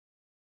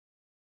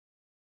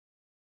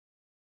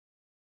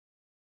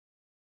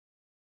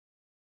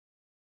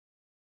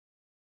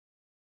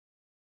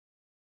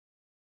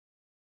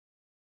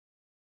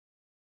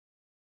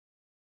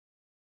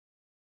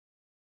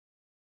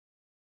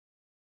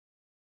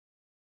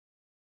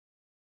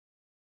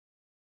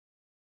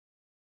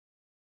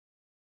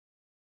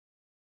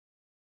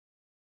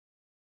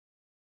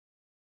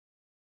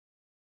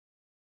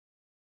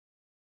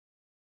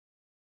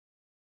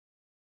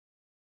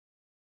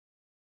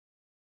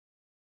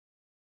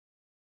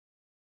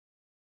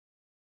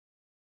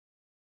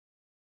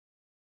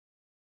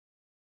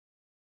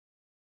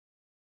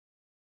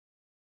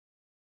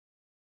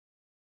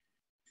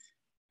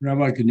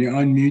Rabbi, can you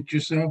unmute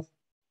yourself?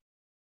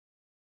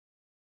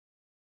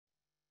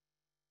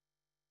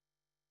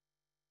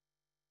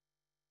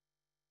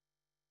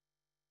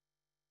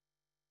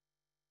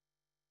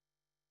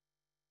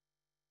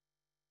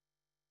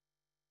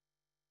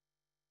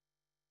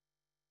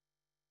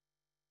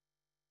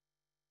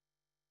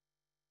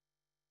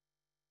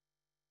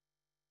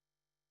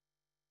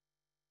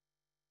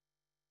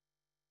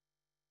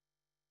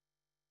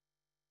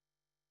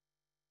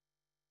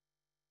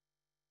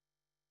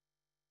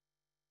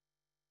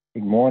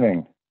 Good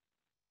morning.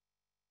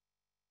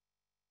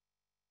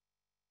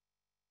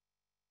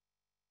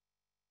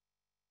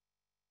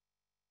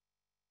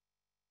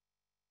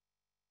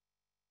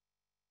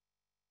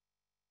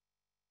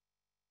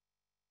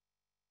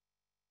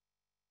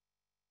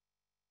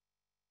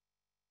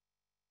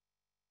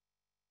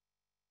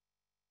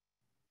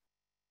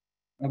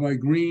 Rabbi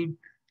Green,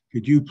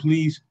 could you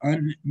please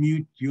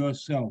unmute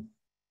yourself?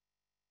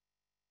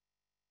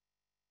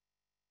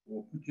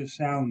 Or put your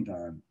sound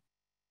on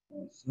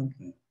or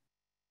something.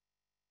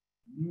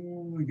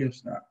 No, I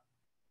guess not.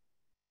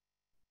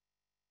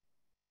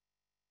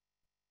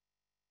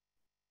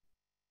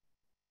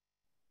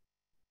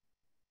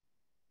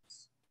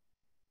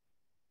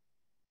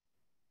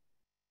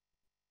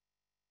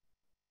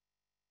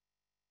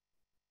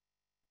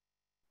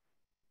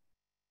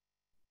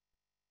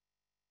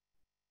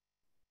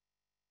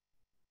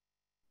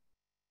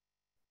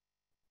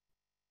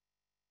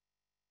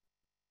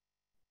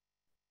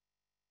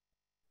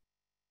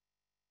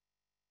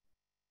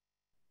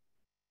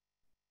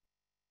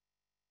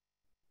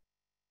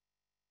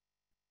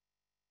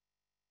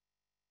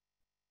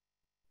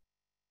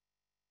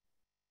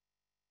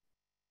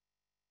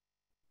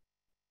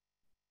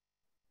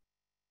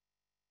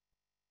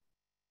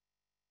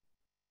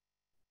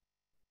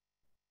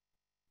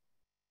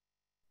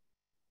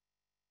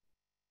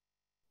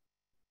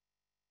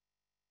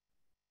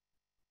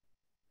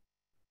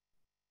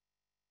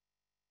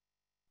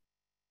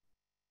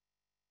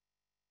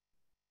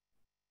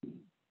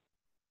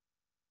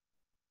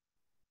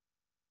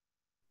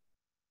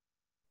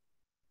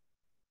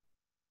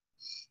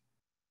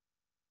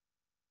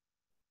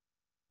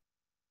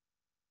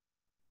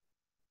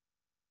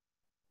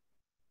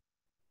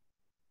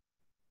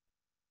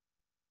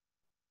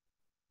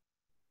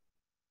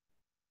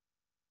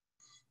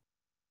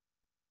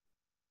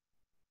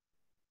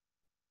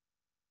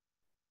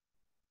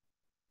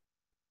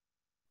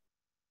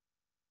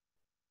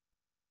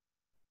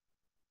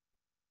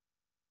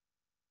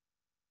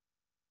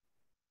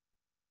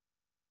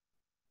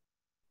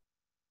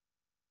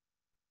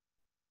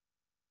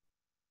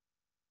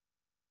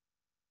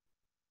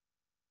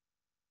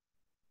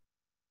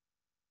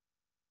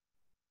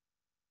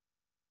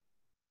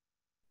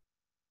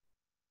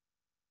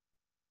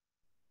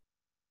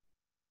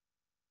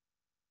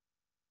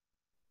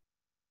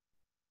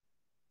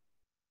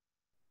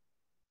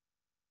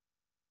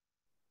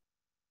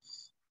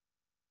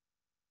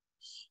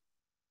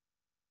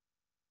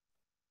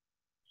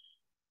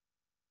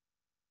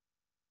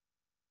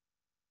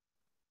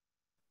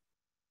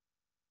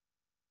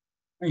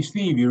 Hey,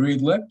 Steve, you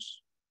read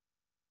lips?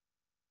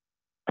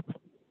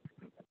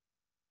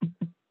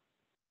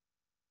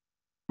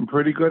 I'm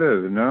pretty good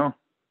at it, no?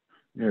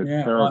 Yeah, it's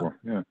Yeah, terrible.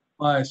 Yeah.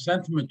 I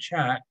sent him a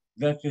chat.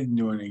 That didn't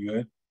do any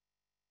good.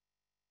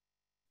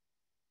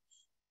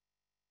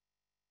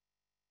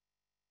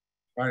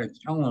 Try to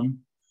tell him.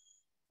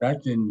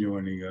 That didn't do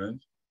any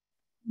good.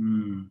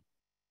 Hmm.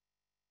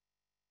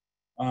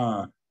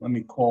 Let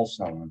me call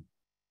someone.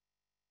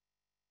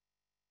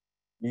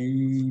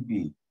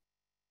 Maybe.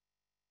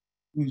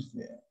 Who's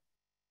there?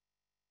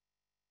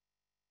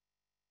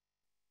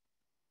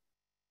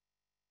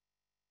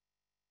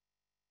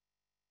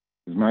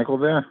 Is Michael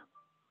there?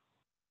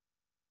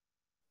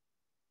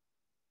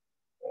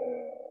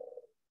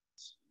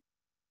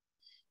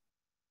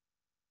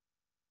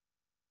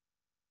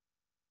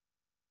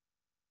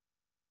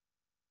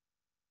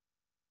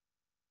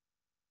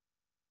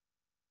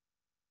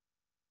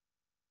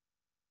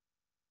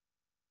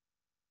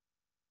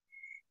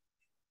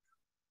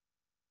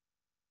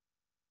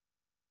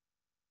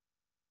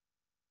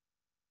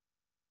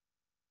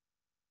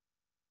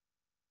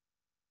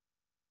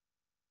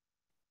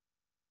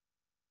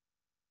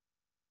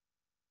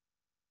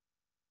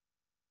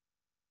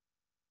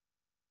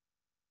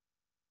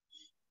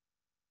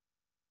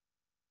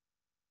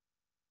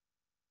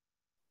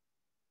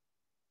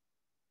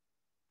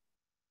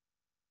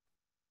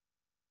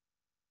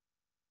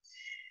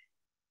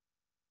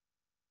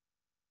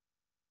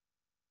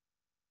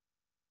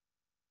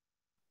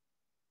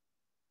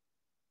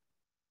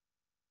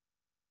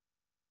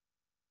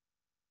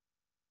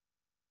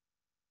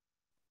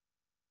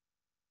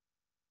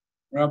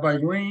 Rabbi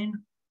Green?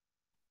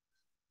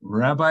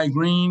 Rabbi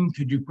Green,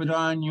 could you put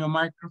on your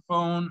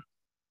microphone?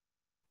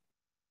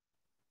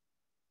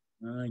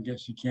 I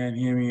guess you can't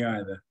hear me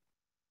either.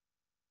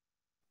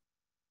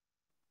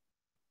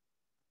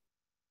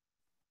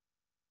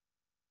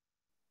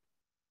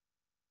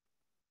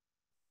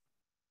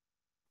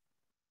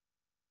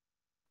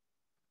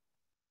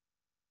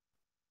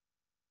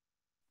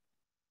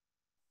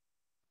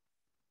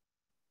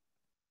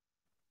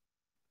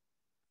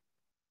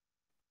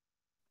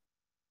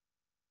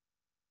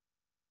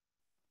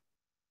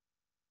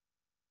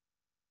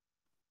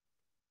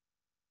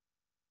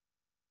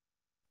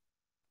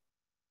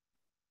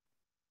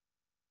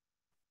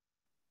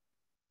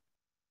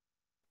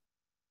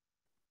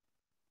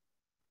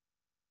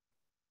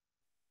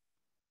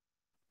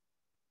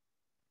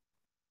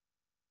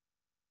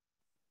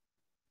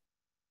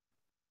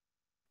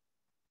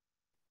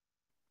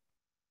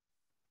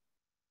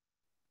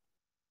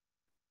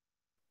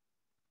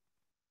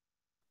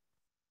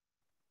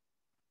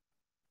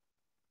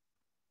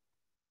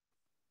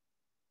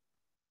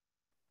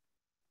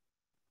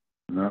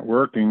 Not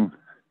working.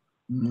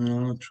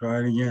 No, I'll try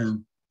it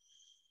again.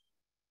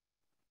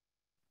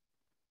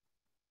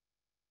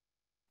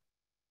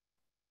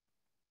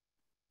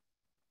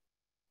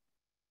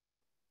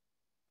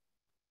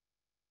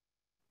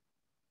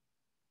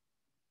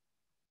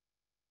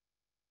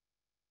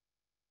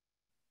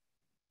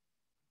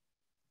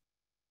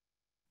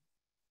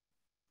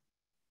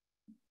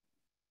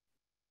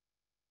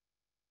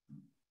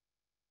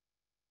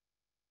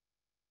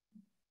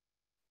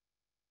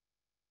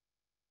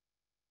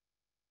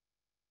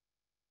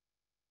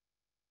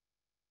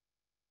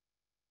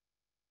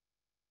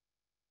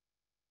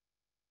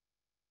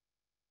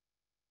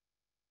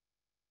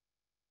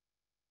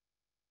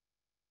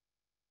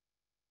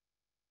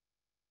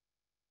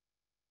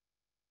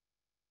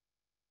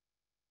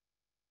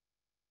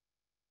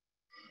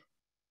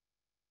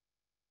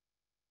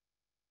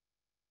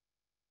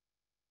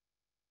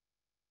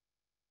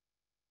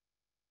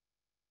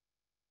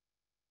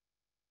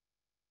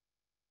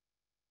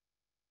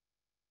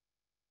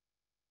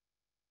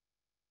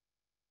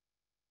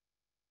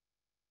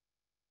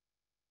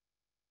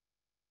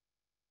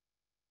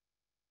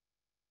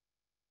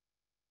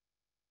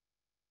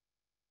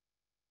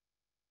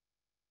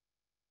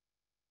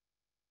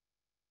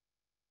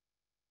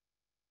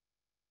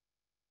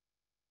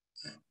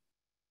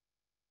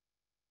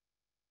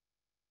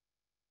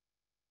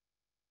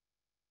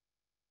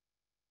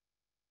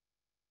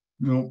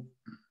 Nope.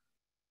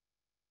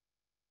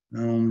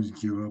 I always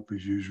give up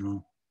as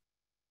usual.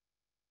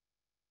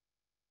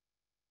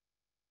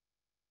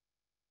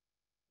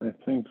 I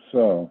think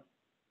so.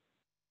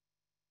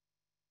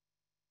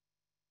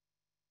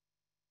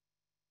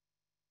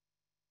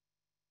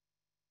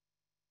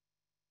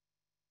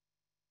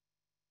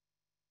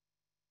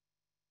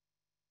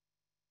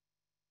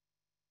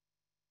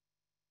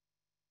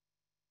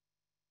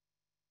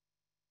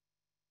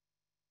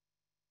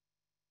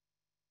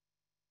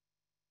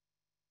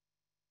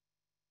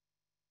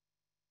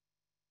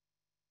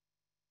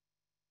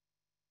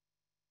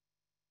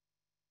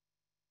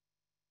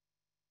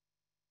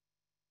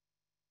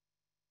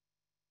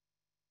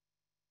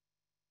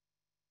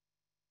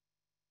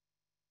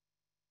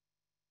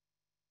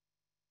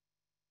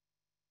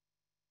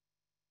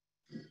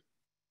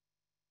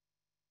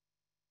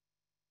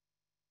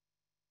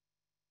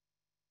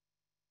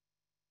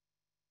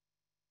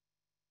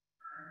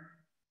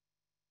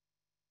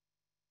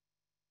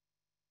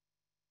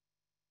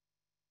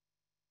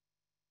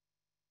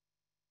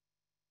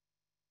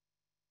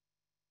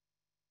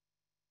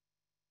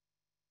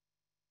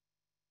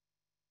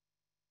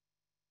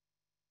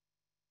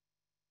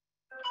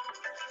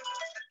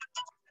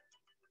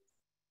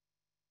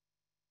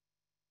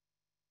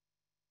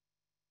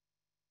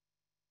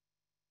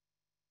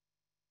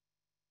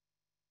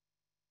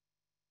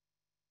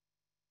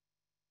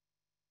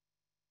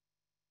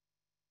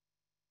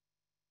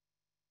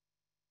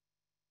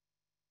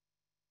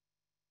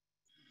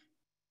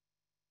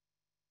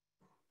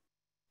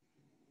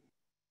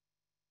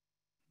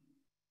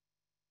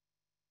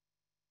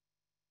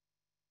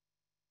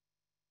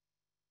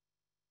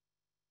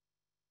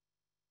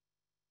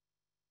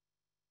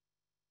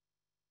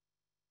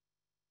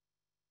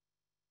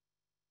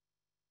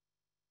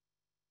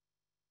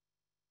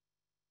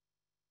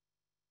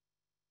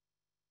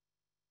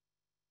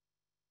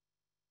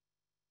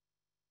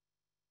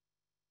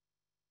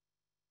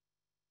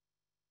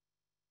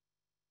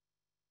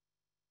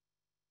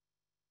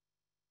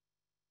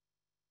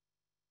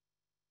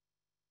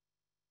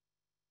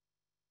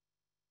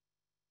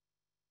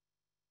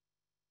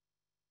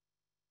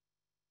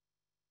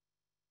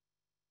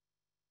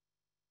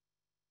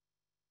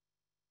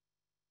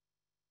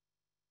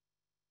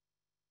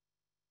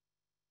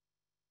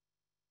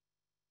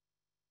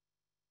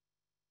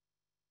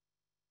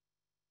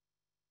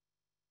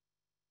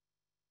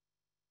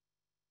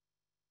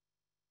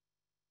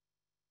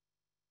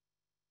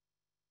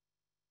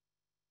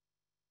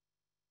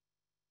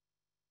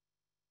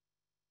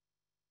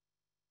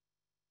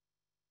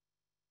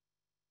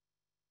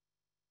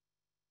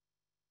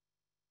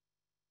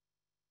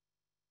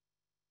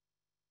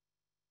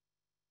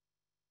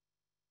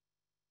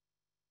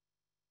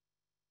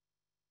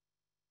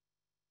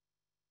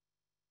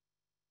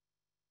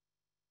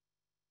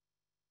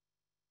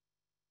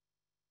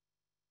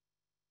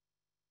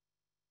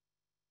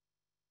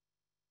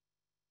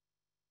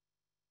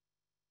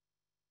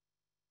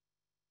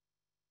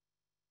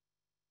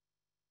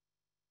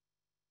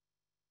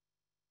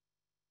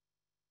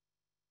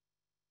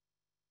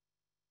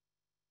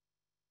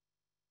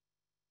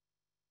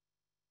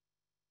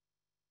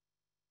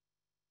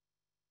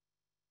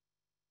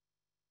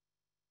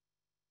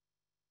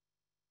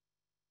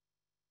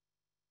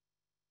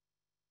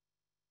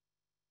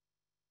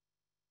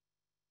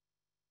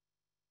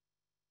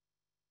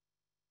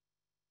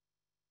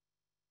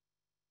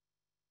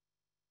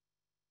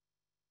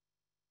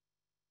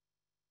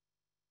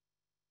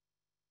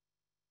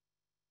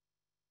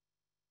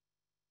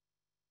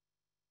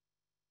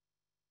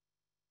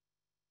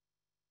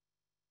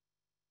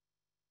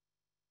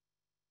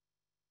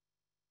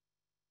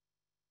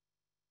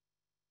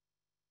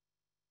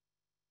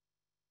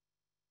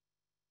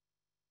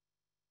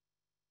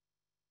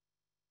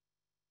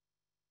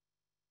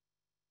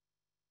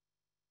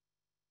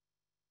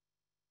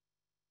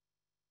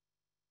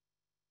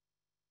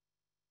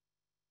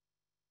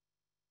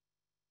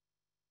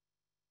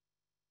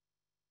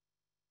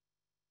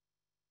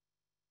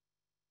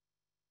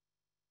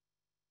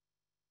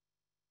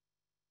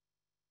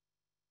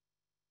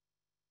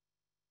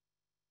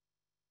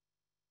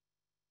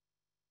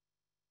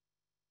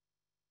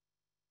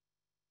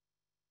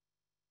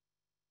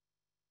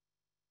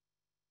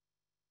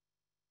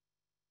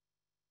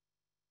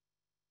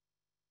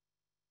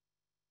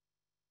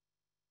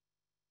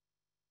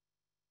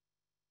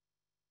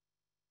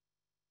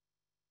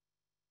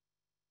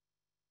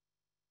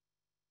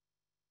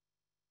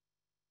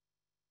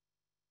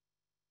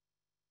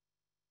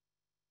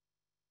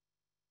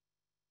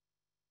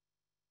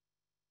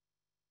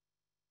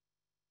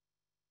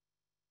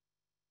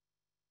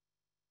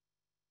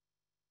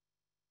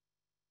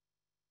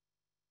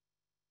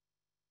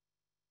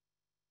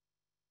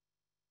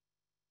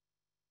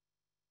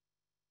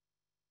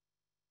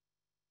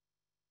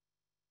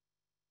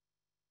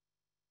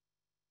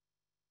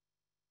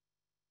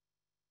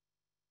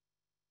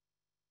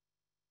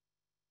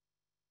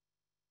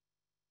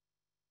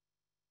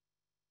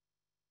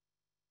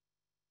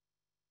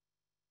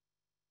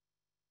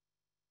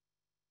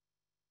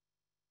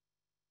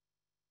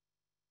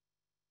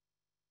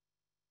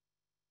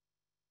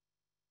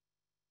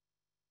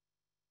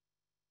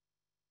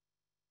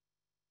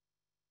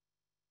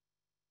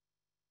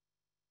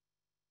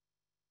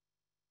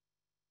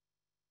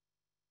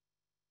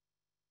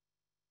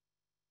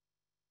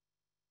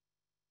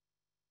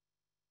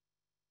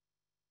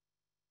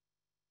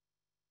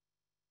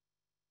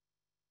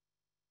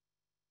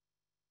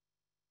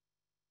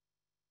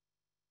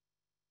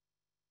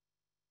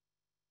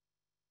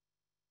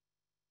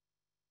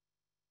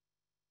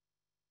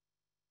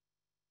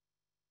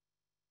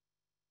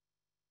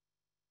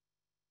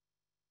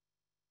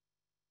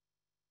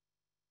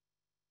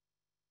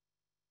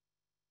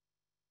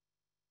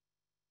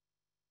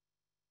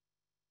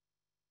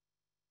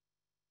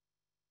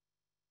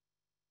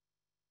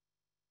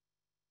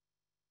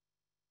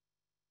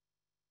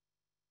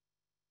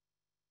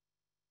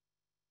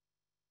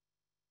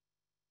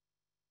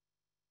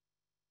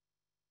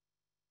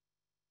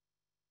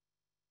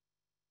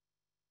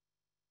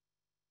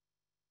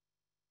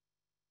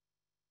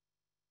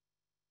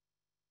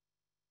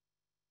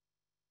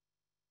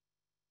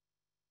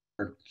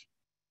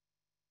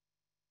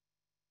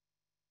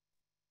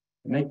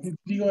 Connected to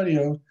the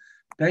audio.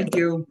 Thank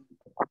you.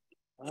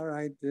 All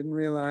right, didn't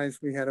realize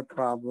we had a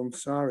problem.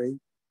 Sorry.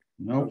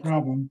 No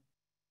problem.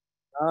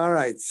 All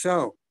right,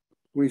 so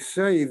we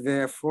say,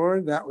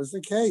 therefore, that was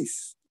the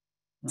case.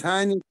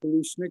 Tiny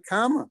Kalishna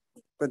Kama.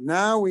 But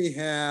now we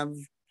have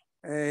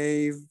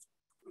a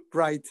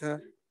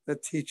Braita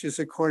that teaches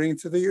according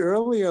to the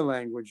earlier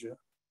language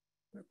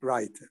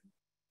Braita.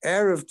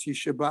 Erev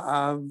Tisha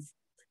B'Av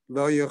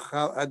lo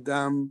yochal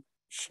Adam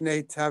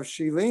shnei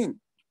tavshilin.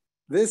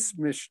 This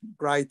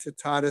Braita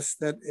taught us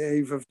that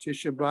Erev of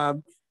Tisha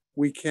B'Av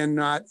we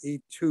cannot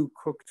eat two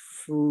cooked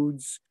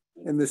foods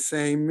in the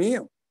same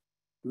meal.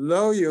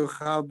 Lo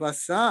yochal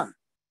basar.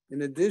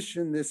 In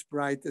addition, this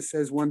Braita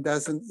says one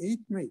doesn't eat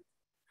meat.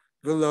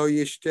 V'lo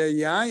yishteh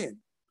yayin,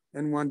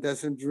 and one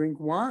doesn't drink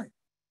wine.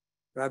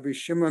 Rabbi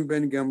Shimon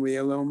ben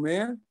Gamliel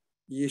omer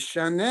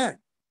yishaneh.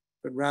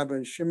 But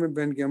Rabbi Shimon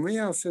ben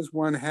Gamliel says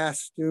one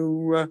has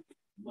to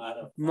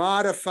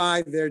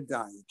modify their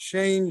diet,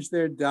 change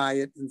their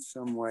diet in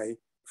some way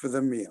for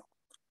the meal.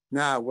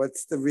 Now,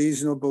 what's the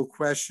reasonable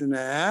question to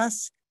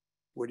ask?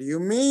 What do you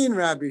mean,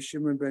 Rabbi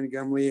Shimon ben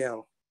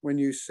Gamliel, when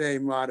you say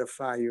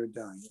modify your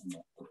diet?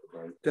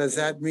 Does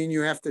that mean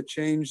you have to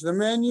change the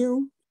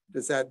menu?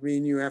 Does that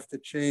mean you have to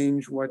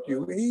change what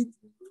you eat,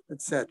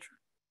 etc.?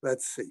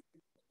 Let's see.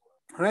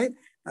 Right?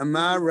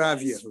 Amar Rav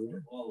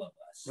Yehuda.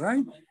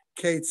 Right?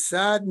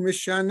 Ketzad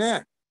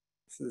Mishaneh.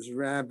 This is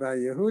Rabbi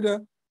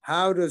Yehuda.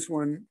 How does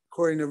one,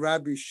 according to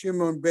Rabbi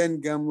Shimon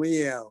ben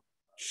Gamliel,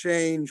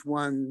 change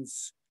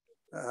one's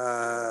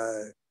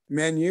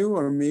menu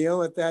or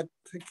meal at that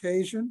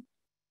occasion?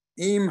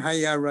 Im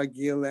haya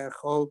ragil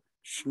echol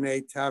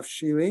shnei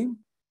tavshilin.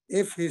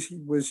 If he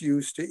was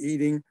used to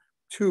eating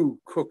two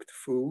cooked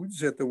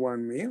foods at the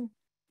one meal,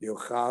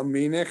 yochal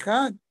min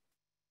echad.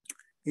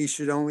 He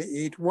should only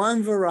eat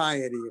one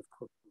variety of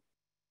cooked food,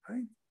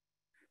 right?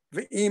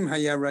 Ve'im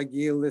haya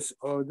ragil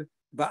lisod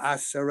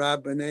ba'asara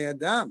b'nei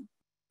adam.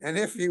 And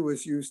if he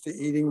was used to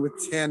eating with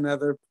 10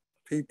 other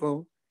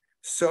people,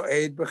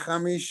 so'ed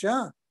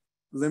b'chamisha.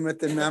 Limit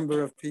the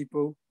number of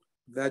people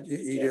that you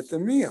eat at the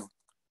meal.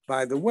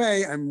 By the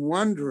way, I'm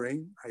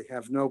wondering, I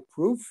have no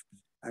proof,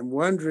 I'm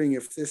wondering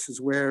if this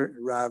is where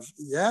Rav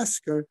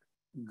Yasker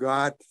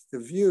got the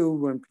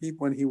view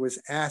when he was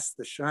asked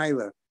the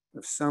shaila,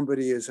 if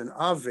somebody is an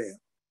avel,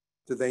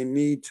 do they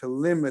need to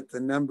limit the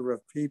number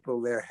of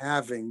people they're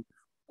having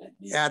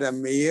at a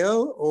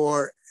meal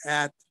or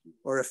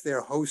if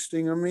they're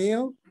hosting a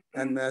meal?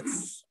 And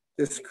that's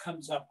this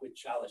comes up with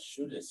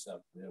Shalashudas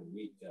of the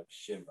week of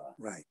Shiva.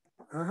 Right.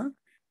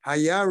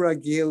 Haya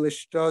ragil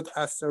lishtot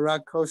asara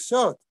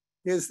kosot.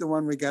 Here's the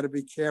one we got to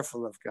be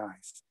careful of,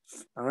 guys.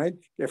 All right.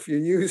 If you're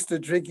used to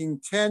drinking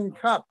 10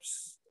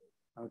 cups,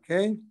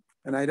 okay,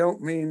 and I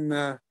don't mean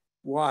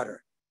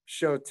water.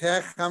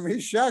 Shotech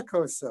hamisha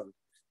kosot.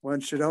 One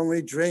should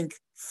only drink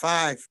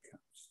 5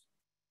 cups.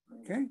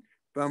 Okay.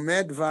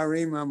 Bamed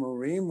varim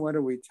amorim. What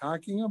are we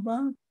talking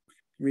about?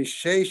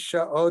 Mishay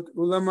shaot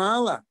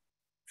ulamala.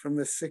 From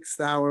the 6th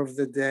hour of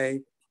the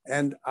day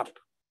and up.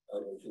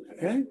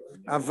 Okay?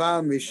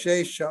 Aval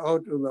mishay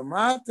shaot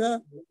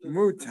ulamata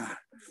mutar.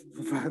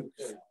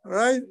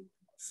 Right?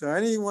 So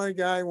any one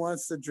guy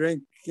wants to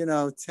drink,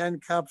 10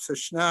 cups of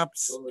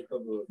schnapps,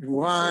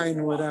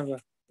 wine, whatever.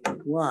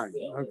 Wine.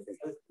 Okay.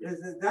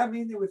 Does that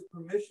mean it was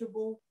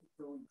permissible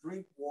to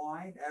drink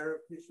wine Erev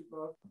Tisha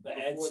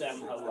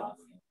B'Av?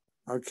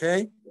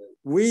 Okay.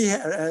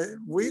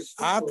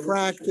 Our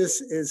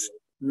practice is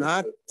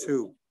not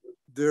to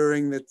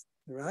during the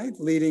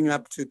leading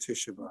up to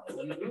Tisha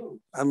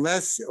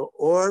B'Av,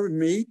 or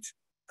meat,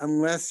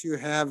 unless you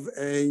have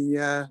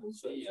a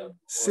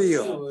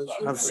seal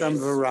of some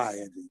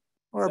variety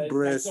or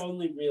bris. That's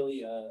only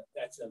really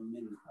that's a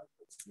minimum.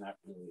 It's not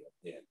really a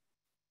din.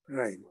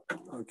 Right.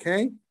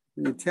 Okay.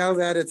 You tell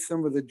that at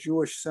some of the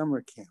Jewish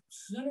summer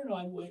camps.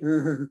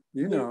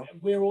 No.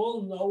 We're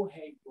all no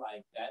hate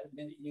like that.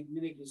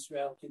 Minig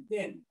Israel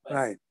Kedin.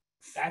 Right.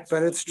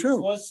 But it's true.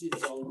 Because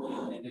it's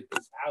only and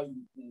it's how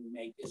you can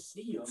make a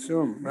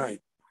siyum. Right.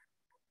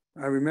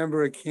 I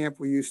remember a camp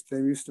they used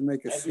to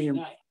make a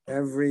siyum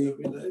every night.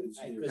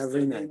 They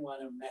didn't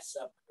want to mess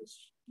up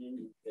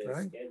their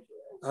right. schedule.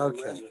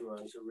 Okay.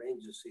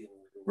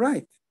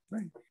 Right.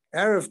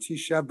 Erev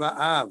Tisha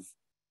B'Av.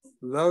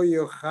 Lo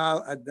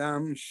yochal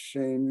adam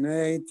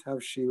shenei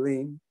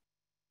tavshilin.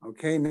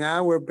 Okay,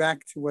 now we're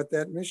back to what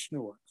that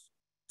Mishnah was.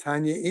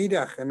 Tanya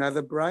Idach,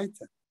 another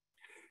Braita.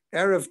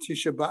 Erev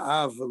Tisha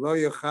B'Av, lo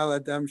yochal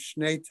adam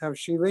shnei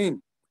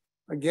tavshilin.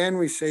 Again,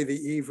 we say the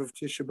eve of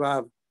Tisha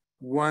B'Av,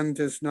 one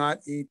does not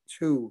eat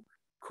 2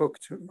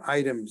 cooked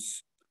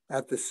items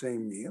at the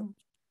same meal.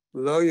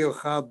 Lo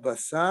yochal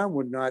basar,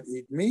 would not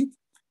eat meat.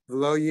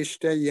 Lo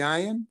yishteh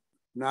yayin,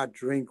 not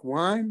drink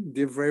wine.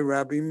 Divrei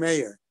Rabbi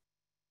Meir.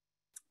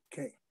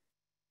 Okay.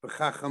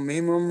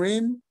 V'chachamim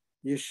omrim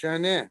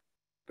yishaneh.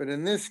 But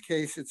in this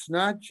case, it's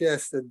not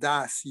just the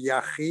das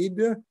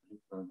yachid.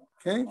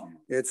 Okay,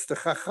 it's the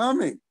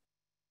chachamim.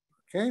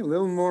 Okay, a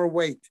little more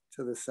weight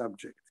to the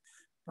subject.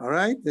 All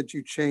right, that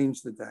you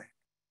change the diet.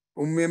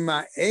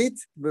 Umima'et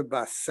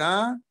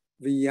b'basar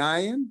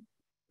v'yayin,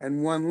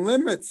 and one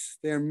limits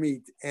their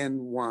meat and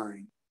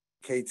wine.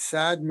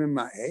 Ketzad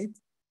mima'et,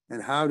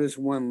 and how does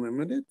one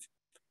limit it?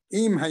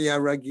 Im haya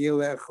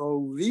ragil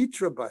echol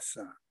litra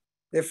basar,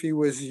 if he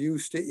was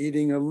used to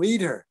eating a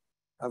liter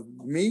of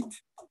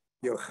meat,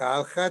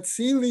 yochal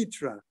chatzi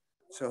litra,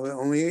 so he'll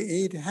only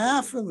eat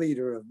half a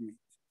liter of meat.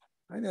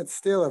 Right? That's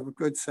still a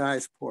good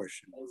sized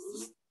portion.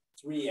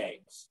 3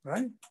 eggs.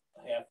 Right?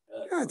 Yeah,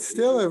 it's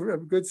still a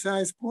good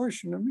sized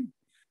portion of meat.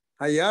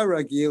 Haya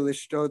ragil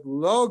ishtot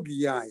log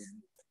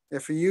yayin,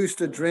 if he used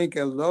to drink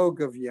a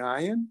log of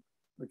yayin,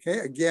 okay,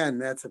 again,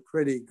 that's a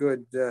pretty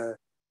good.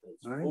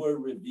 it's right? 4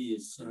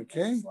 reviews.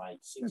 Okay. It's like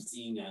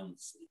 16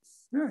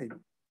 ounces. Right.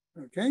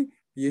 Okay.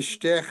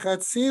 Yishteh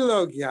chatzi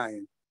log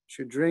yayin,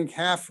 should drink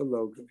half a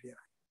log of yayin.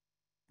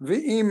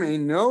 V'im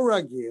eino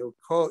ragil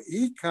kol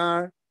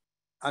ikar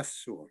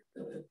asur.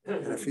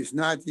 And if he's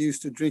not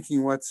used to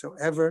drinking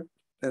whatsoever,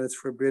 then it's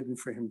forbidden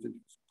for him to do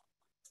so.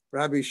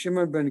 Rabbi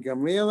Shimon ben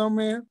Gamliel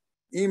omer,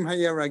 im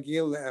haya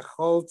ragil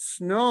le'echol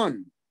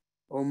tznon,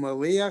 o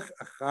maliach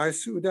achar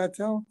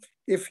sudato,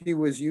 if he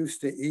was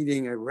used to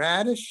eating a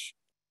radish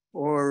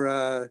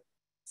or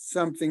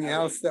something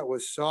else that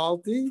was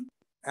salty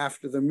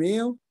after the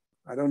meal.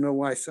 I don't know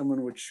why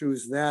someone would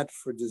choose that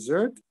for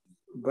dessert,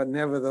 but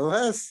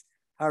nevertheless,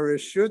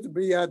 harishut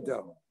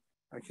biyado.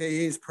 Okay,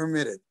 he's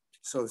permitted.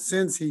 So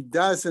since he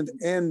doesn't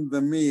end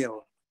the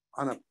meal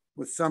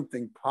with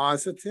something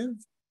positive,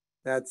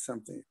 that's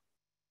something.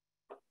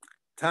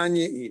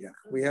 Tanya Ida,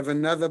 we have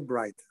another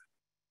brighter.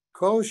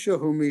 Kol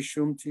shehu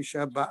mishum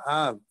tisha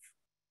b'av,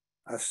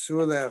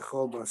 asur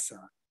le'echol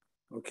basar.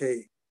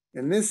 Okay,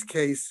 in this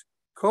case,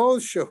 kol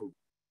shehu,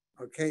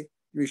 okay,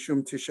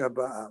 mishum tisha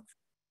b'av.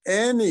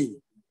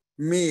 Any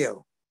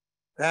meal,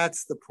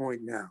 that's the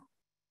point now,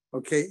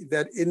 okay,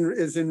 that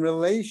is in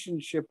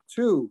relationship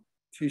to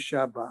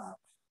Tisha B'Av,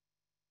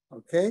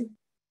 okay?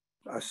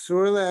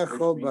 Asur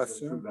le'echol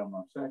basar.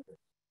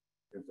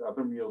 Because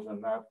other meals are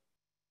not.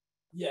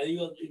 Yeah,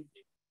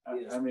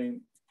 I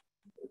mean,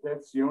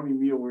 that's the only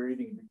meal we're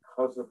eating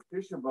because of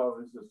Tisha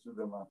B'Av is the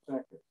Suda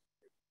Maseket.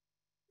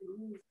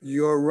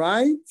 You're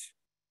right,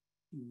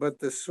 but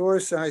the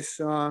source I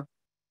saw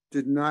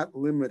did not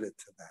limit it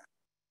to that.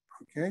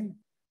 Okay,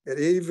 it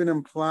even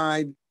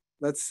implied,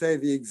 let's say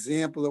the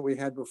example that we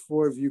had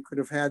before, if you could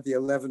have had the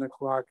 11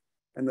 o'clock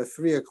and the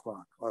 3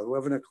 o'clock, or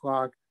 11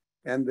 o'clock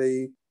and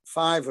the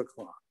 5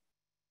 o'clock.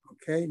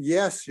 Okay,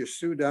 yes, your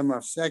Suda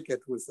Mafseket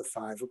was the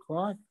 5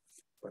 o'clock,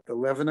 but the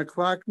 11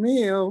 o'clock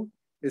meal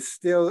is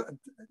still,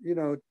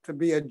 to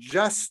be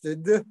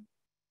adjusted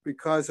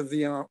because of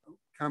the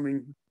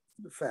coming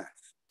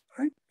fast,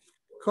 right?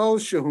 Kol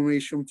shehu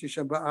mishum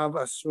tisha b'av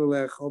asur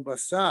le'echol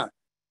basar.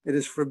 It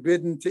is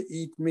forbidden to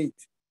eat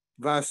meat,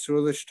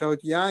 v'asur l'shtot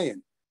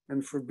yayin,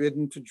 and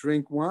forbidden to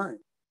drink wine,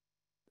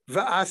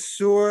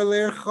 v'asur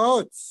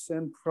l'erchotz,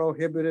 and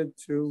prohibited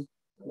to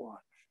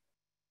wash.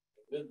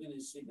 We're going to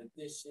see that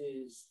this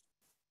is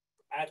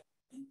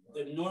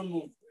the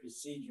normal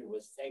procedure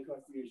was take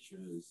off your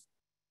shoes,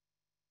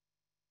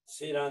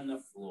 sit on the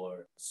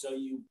floor. So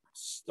you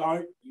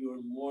start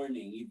your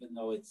morning, even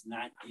though it's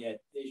not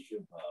yet Tisha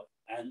B'Av,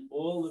 and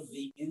all of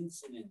the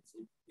incidents.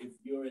 If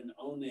you're an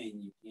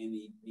onen, you can't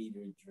eat meat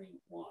or drink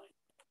wine.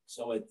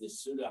 So at the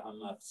Suda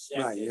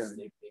Hamafsekes, Right, yeah.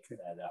 they pick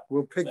that up.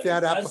 We'll pick but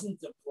that up. It doesn't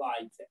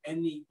apply to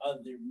any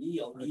other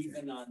meal, Okay.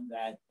 even on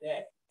that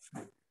day.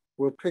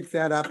 We'll pick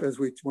that up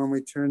when we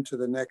turn to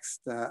the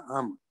next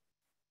Amud.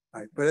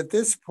 Right, but at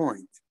this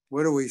point,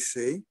 what do we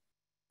see?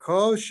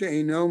 Kol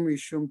she'eino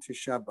mishum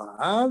tisha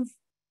b'av,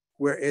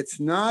 where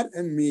it's not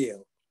a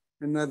meal.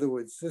 In other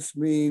words, this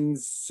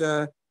means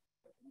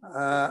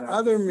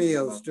other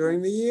meals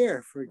during the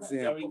year, for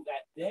example.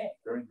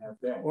 During that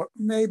day. Or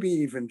maybe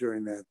even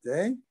during that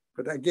day.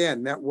 But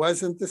again, that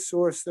wasn't the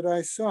source that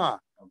I saw.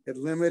 It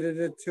limited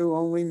it to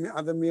only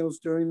other meals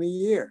during the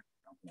year.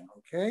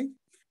 Okay?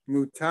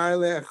 Mutar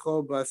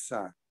le'echol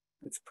basar.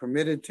 It's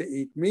permitted to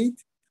eat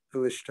meat,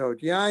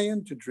 v'lishtot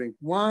yayin, to drink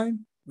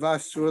wine,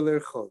 v'asur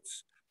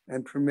l'erchotz,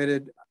 and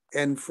permitted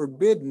and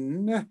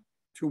forbidden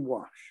to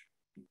wash.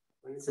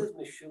 When it says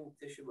Mishum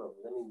Tisha B'Av,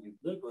 I mean,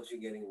 because you're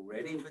getting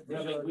ready for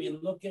Tisha B'Av, We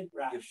look at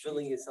Rashi. you're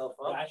filling yourself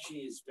up.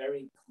 Rashi is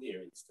very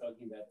clear. It's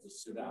talking about the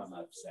Suda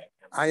Hamafsekes.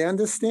 I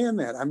understand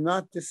that. I'm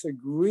not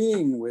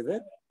disagreeing with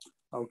it.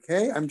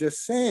 Okay, I'm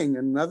just saying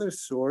another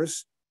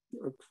source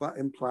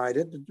implied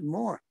it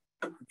more.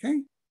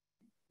 Okay,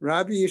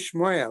 Rabbi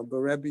Yishmael, but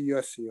Rabbi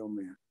Yossi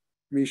Omer,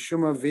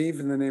 Mishum Aviv,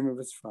 in the name of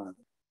his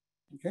father.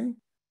 Okay,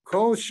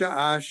 Kol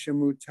Sha'ah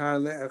shemutar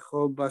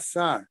le'echol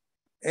basar.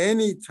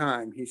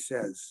 Anytime, he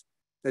says,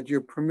 that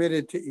you're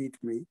permitted to eat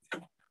meat,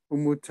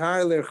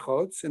 umutar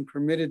le'chotz, and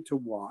permitted to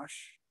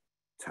wash,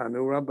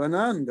 Tanu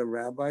Rabbanan, the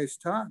rabbis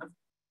taught,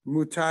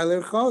 mutar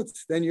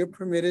le'chotz, then you're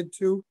permitted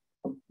to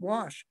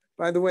wash.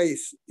 By the way,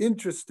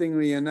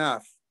 interestingly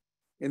enough,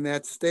 in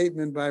that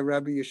statement by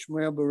Rabbi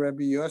Yishmael by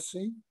Rabbi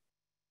Yossi,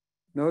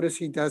 notice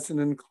he doesn't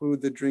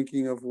include the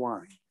drinking of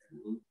wine.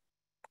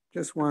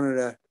 Just wanted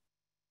to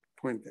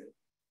point that.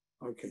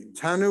 Okay,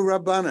 Tanu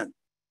Rabbanan.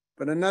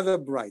 But another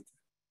bright.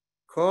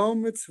 Kol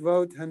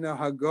mitzvot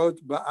hanohagot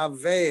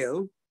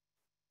ba'avel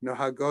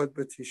nohagot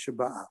b'tisha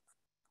b'av.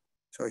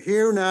 So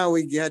here now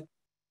we get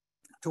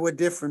to a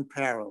different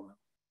parallel.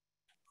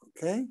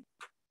 Okay?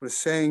 We're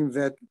saying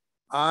that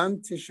on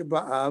Tisha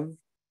B'Av,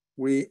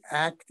 we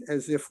act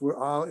as if we're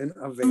all in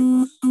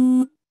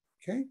Avelis.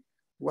 Okay?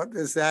 What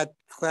does that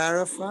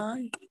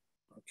clarify?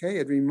 Okay,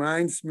 it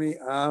reminds me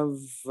of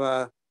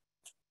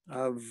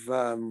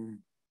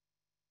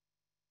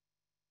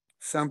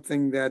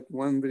something that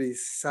somebody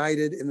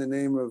cited in the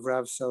name of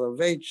Rav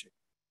Soloveitchik,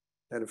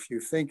 that if you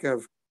think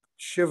of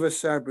Shiva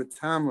Sar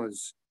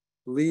B'Tammuz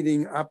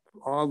leading up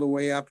all the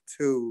way up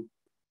to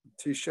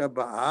Tisha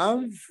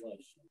B'Av,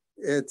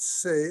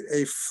 it's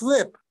a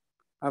flip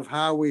of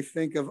how we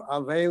think of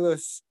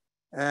Avelis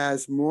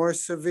as more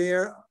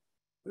severe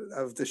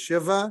of the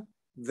Shiva,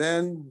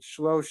 then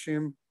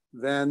Shloshim,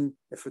 then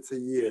if it's a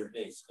year.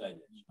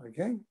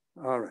 Okay?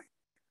 All right.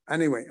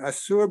 Anyway,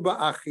 Asur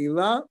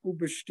ba'achila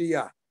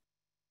u'b'shtiyah.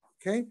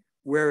 Okay?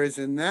 Whereas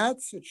in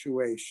that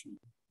situation,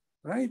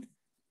 right?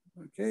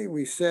 Okay,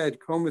 we said,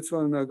 Kol mitzvah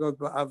nahagot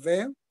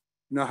ba'avel,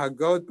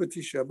 nahagot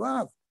b'tisha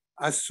b'av,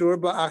 Asur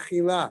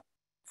ba'achila,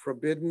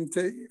 forbidden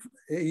to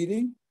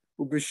eating,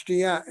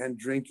 u'b'shtiyah, and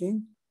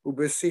drinking,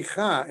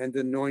 u'b'sicha, and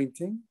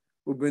anointing,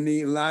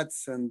 u'b'ni'ilat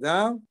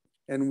sandal,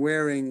 and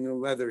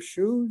wearing leather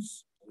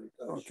shoes,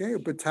 okay,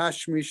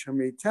 u'b'tashmish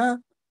hamita,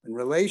 and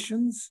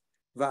relations,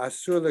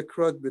 va'asur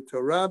lekrot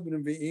b'torah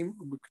b'nevi'im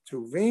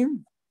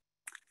u'b'ktuvim,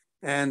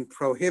 and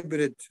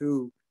prohibited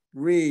to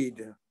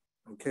read,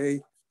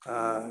 okay,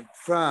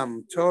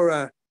 from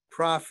Torah,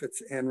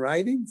 prophets, and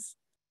writings,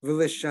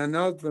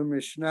 v'lishanot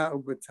v'mishnah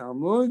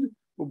u'b'talmud,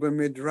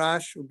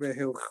 u'b'midrash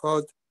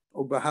u'b'hilchot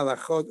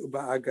u'b'halachot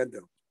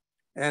u'b'agadot,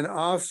 and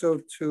also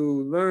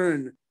to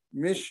learn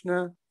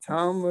Mishnah,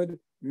 Talmud,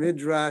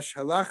 Midrash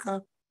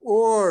Halacha,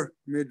 or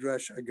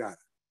Midrash Agada.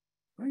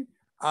 Right?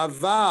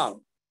 Aval,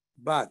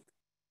 but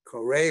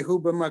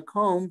korehu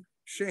b'makom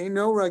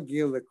she'eno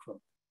ragil lekrot.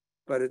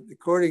 But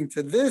according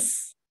to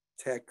this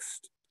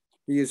text,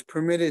 he is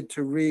permitted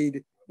to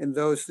read in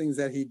those things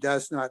that he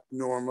does not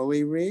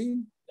normally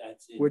read,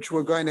 which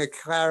we're going to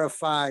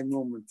clarify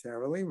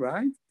momentarily,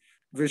 right?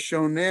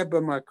 V'shoneh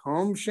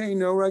b'makom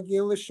she'eno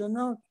ragil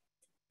l'shanot,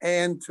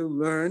 and to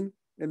learn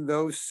in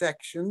those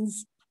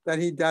sections that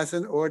he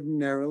doesn't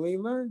ordinarily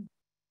learn.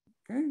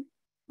 Okay?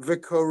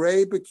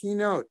 V'korei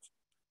b'kinot,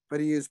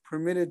 but he is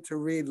permitted to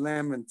read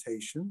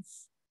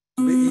Lamentations,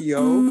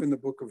 B'Iyov in the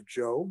book of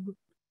Job,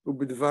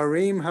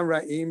 U'b'dvarim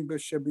hara'im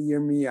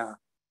b'shebiyirmiyah,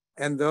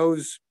 and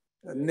those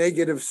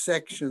negative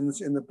sections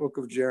in the book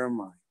of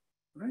Jeremiah.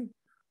 Right?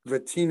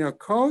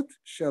 V'tinakot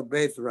shel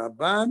beit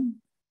rabban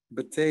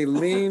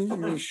b'teilim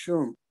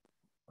mishum.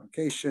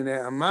 Okay,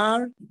 Shnei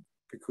Amar,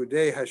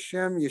 Pekudei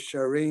Hashem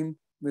Yesharim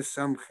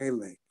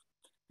Misamchele.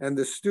 And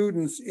the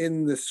students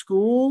in the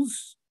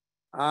schools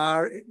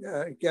are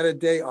get a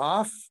day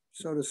off,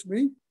 so to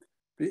speak,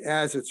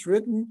 as it's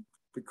written,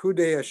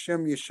 Pekudei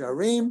Hashem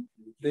Yesharim.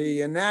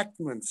 The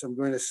enactments, I'm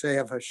going to say,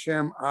 of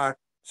Hashem are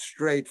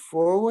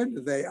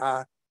straightforward. They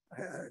are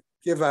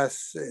give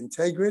us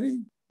integrity.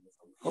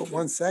 Hold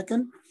 1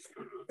 second,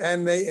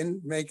 and they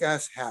make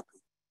us happy.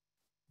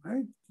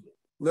 Right?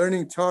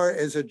 Learning Torah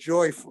is a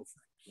joyful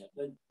thing.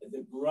 Yeah,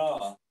 the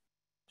Gra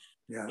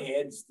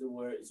adds the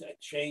words,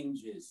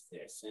 changes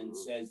this, and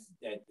says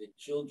that the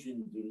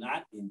children do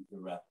not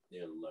interrupt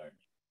their learning,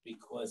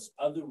 because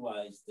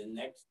otherwise the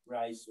next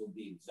price will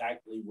be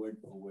exactly word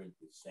for word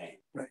the same.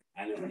 Right.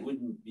 And it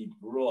wouldn't be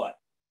brought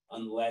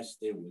unless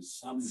there was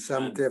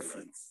some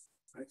difference.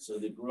 Right. So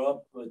the Gra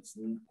puts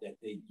that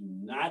they do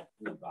not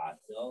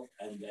mevatel,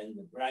 and then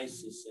the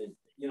Bryce says,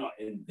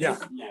 in this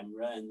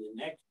memra and the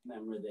next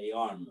memra they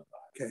are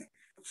mevatel. Okay,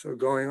 so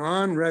going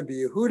on, Rabbi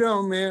Yehuda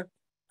Omer,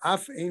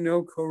 Af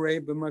Eino Korei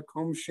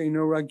b'makom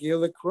she'eno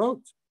ragil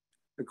lekrot.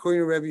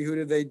 According to Rabbi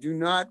Yehuda, they do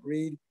not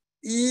read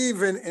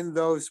even in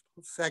those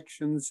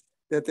sections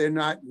that they're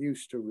not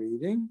used to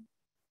reading.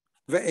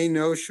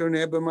 Ve'eino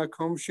shoneh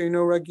b'makom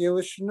she'eno ragil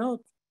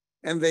l'shanot.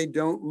 And they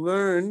don't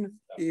learn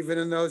even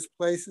in those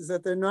places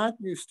that they're not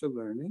used to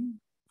learning.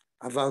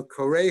 Aval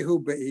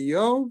korehu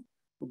be'iyov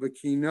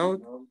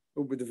u'bekinot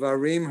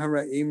u'b'dvarim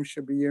hara'im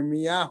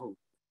shebiyirmiyahu.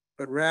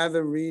 But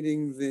rather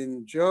reading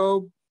in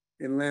Job,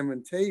 in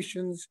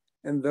Lamentations,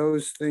 and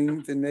those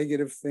things, the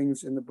negative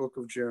things in the book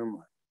of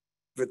Jeremiah.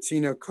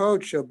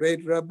 V'tinakot shel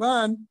beit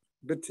rabban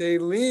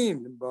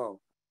b'teilin bo.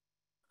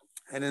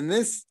 And in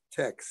this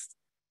text,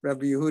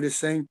 Rabbi Yehuda is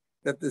saying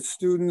that the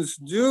students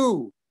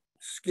do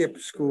skip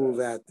school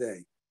that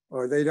day,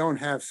 or they don't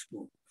have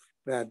school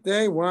that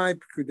day. Why?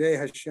 Pekudei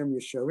Hashem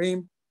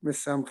Yesharim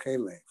Misamchei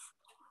Lev.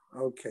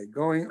 Okay,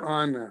 going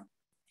on now.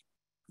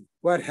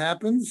 What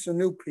happens? A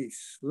new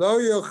piece. Lo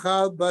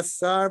yochal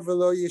basar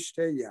v'lo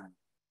yishteh yain.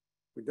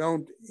 We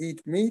don't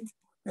eat meat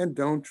and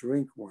don't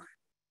drink wine.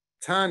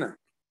 Tana,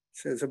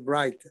 says a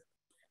bright.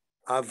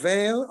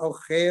 Aval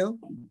ochel.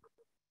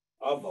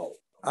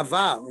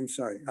 Aval, I'm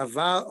sorry.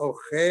 Aval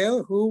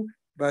ochel hu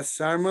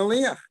basar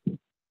maliach.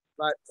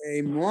 But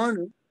a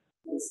mourner,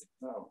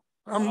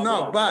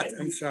 No, but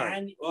I'm You sorry.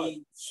 can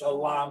eat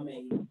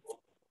salami.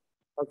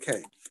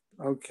 Okay.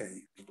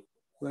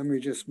 Let me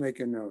just make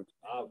a note.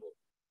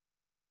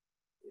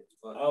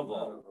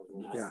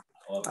 Yeah.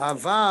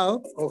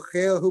 Aval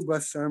ochel hu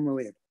basar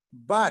maliyah.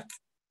 But,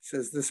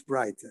 says this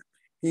Braita,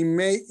 he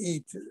may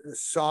eat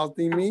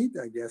salty meat.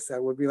 I guess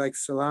that would be like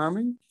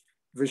salami.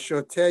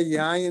 V'shoteh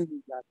yayin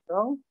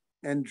gato,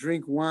 and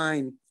drink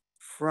wine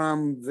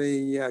from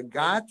the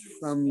gat,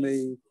 from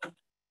the,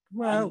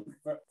 well,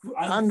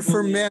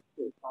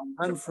 unfermented.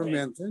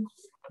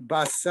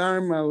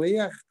 Basar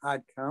maliach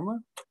ad kama.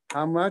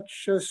 How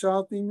much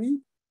salty meat?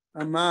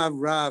 Amav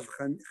Rav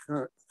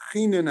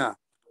Chinana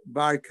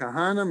Bar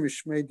Kahana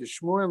Mishmei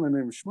Deshmuel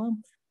and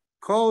Mishmam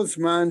Kol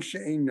Zman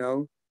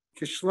She'eno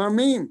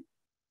Kishlamim.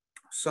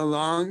 So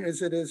long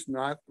as it is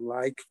not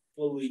like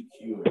fully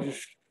cured.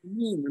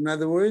 In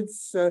other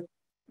words,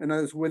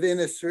 within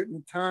a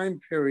certain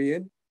time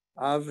period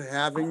of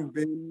having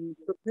been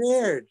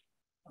prepared,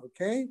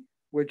 okay,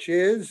 which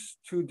is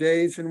 2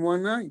 days and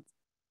 1 night,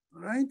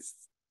 all right?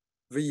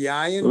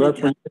 V'yayin. So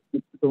that's when you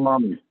eat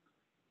salami.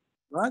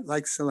 Right,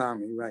 like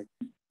salami, right?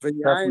 That's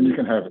when you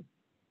can have it.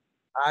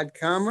 Ad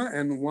kama,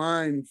 and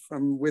wine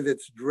from with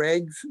its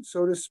dregs,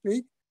 so to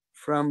speak,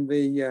 from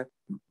the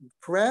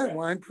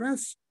wine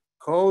press.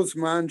 Kol's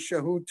man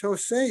shahu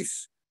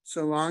toses,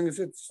 so long as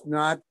it's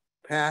not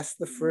past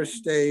the first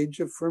stage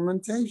of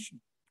fermentation.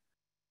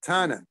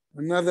 Tana,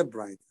 another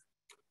bright.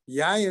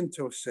 Yayin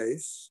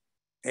toses,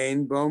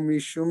 ein bo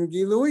mishum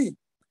gilui.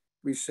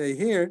 We say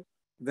here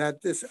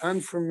that this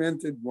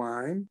unfermented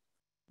wine,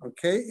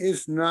 okay,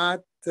 is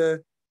not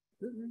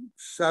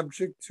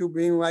subject to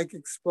being like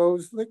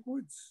exposed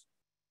liquids.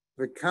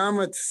 The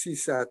kamat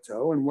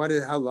sisato, and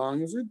how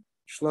long is it?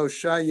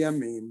 Shlosha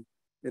yamin.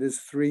 It is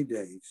 3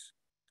 days.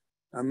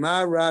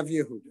 Amar Rav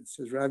Yehuda,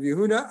 says Rav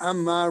Yehuda,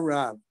 Amar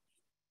Rav.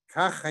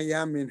 Kach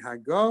hayam min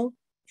hago,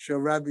 shel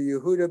Rabbi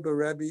Yehuda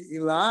b'Rabbi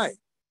Eli.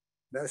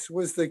 This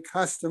was the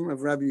custom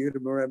of Rabbi Yehuda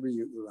b'Rabbi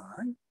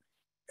Eli.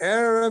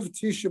 Erev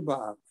Tisha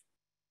B'Av,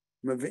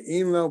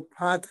 meve'in lo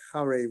pat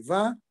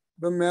chareva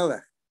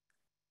b'melech.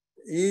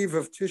 Eve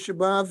of Tisha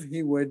B'Av,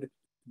 he would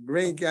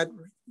get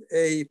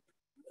a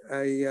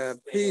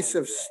piece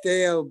of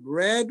stale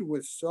bread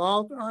with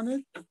salt on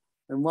it.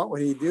 And what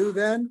would he do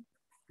then?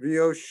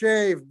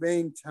 V'yoshev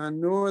bein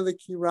tanur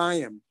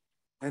l'kirayim.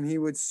 And he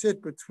would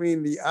sit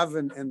between the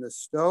oven and the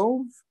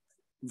stove.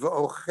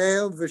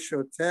 V'ochel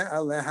v'shoteh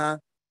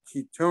aleha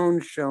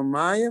kiton shel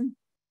mayim.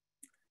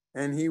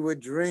 And he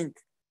would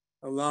drink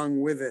along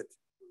with it,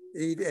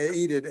 eat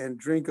it and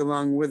drink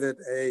along with it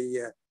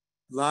a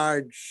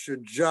large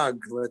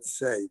jug, let's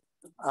say,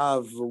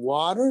 of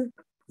water,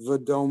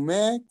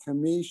 v'domeh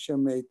kamisha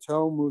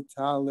meto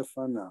mutal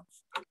lefanav.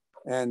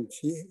 And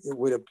it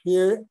would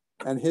appear,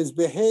 and his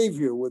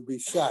behavior would be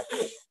such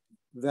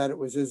that it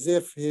was as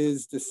if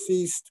his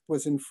deceased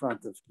was in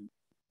front of him.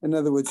 In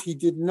other words, he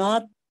did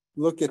not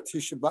look at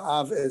Tisha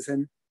B'Av as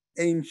an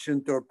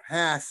ancient or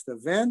past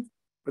event,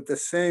 but the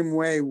same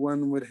way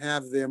one would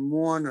have their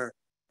mourner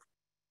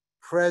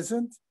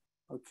present,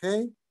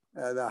 okay?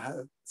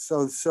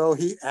 So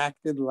he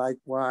acted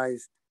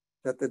likewise,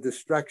 that the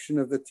destruction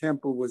of the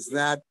temple was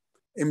that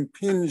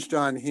impinged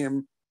on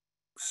him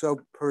so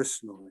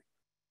personally.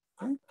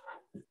 Okay?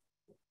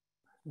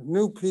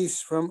 New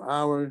piece from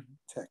our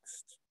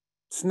text.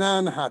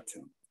 Tznan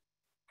Hatim.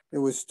 It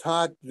was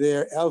taught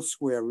there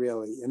elsewhere,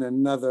 really, in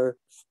another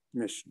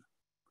Mishnah.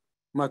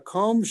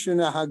 Makom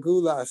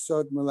shenahagula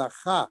asot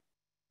melacha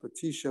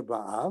b'tisha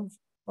b'av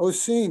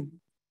osin,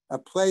 a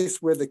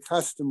place where the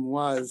custom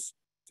was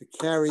to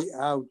carry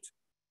out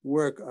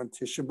work on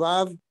Tisha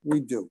B'Av, we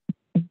do.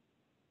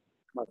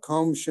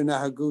 Makom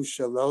shenahagu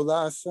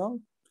shalola asot,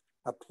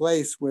 a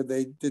place where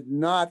they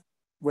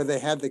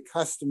had the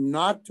custom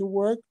not to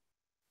work,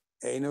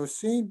 ein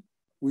osin,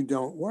 we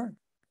don't work.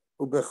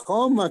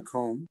 Ubechol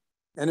makom,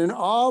 and in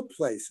all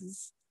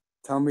places,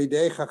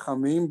 talmidei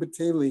chachamim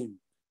b'telim,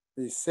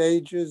 the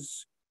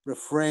sages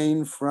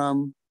refrain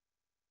from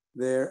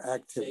their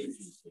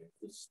activities.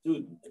 The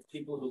student, the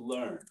people who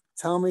learn.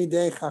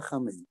 Talmidei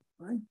chachamim,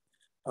 right?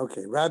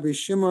 Okay, Rabbi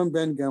Shimon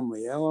ben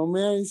Gamliel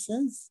Omer, he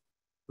says,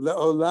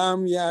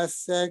 le'olam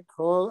yaseh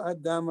kol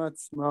adam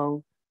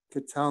atzmo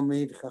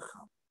ketalmid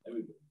chacham.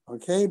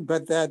 Okay,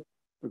 but that,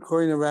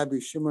 according to Rabbi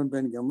Shimon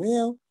ben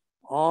Gamliel,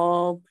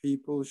 all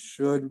people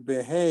should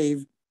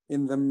behave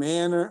in the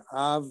manner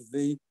of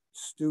the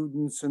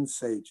students and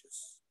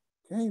sages.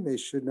 Okay, they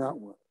should not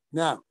work.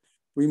 Now,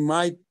 we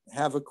might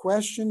have a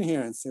question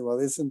here and say, well,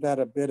 isn't that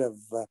a bit of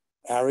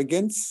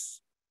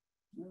arrogance?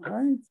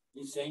 Right?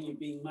 You're saying you're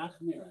being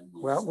machmir.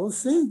 Well, we'll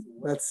see.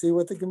 Let's see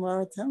what the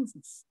Gemara tells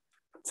us.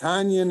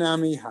 Tanya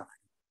nami hach.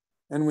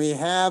 And we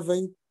have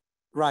a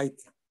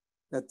writer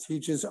that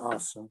teaches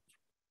also.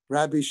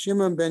 Rabbi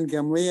Shimon ben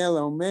Gamliel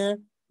Omer,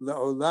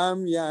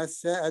 le'olam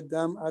yaseh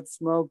adam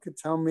atzmo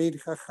ketalmid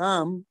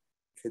chacham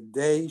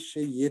kedei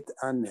sheyit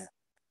aneh.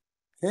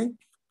 Okay?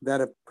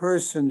 That a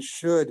person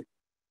should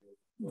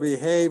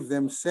behave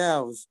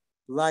themselves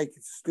like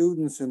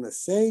students and the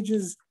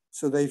sages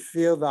so they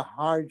feel the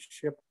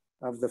hardship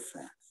of the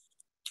fast.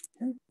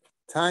 Okay.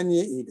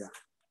 Tanya Ida.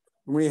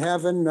 We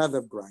have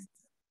another bright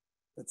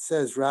that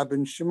says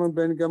Rabbi Shimon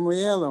ben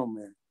Gamliel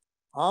Omer.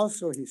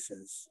 Also, he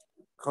says,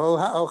 Kol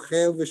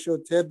ha'ochel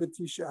v'shoteh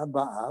b'tisha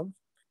b'av,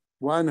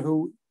 one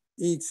who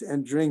eats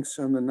and drinks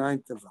on the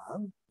 9th of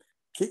Av,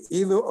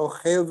 ki'ilu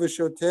ochel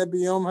v'shoteh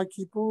b'yom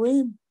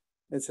ha'kippurim.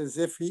 It's as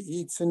if he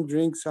eats and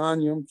drinks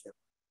on Yom Kippur.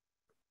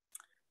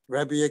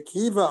 Rabbi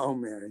Akiva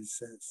Omer, he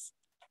says,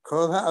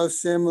 Kol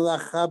ha'oseh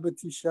melacha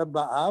b'tisha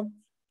b'av,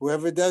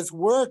 whoever does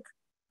work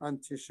on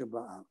Tisha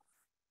B'av,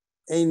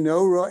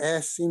 Eino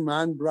ro'eh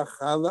siman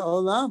bracha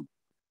la'olam.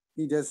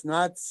 He does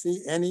not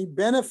see any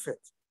benefit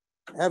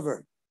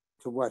ever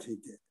to what he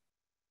did.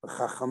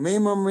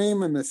 Chachamim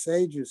omrim, and the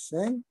sages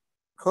say,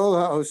 Kol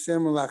ha'oseh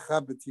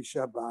melacha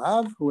b'tisha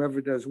b'av, whoever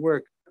does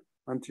work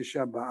on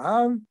Tisha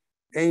B'av,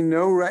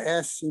 Eino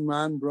ro'eh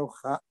siman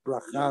bracha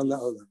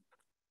la'olam,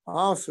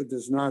 also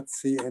does not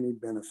see any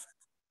benefit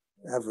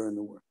ever in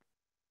the work.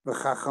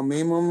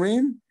 Chachamim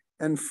omrim,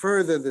 and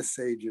further the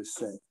sages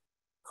say,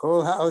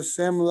 Kol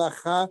ha'oseh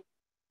melacha,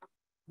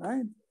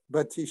 right?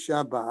 But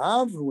Tisha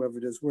B'av, whoever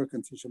does work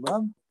on Tisha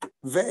B'av,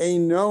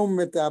 ve'eino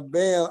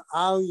metabel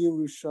al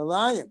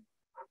Yerushalayim,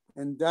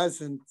 and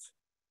doesn't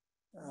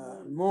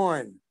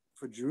mourn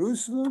for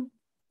Jerusalem,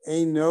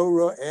 eino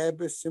ro'eh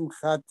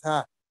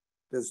b'simchata,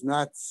 does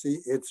not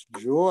see its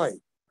joy.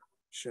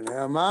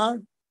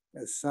 Shneimar,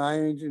 as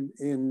signed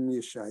in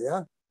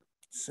Yeshaya,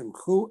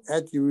 Simchu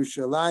et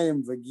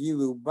Yerushalayim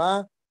v'gilu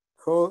ba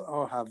kol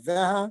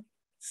ohaveha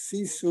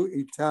sisu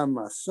ita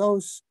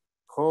masos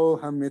kol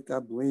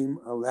hamitablim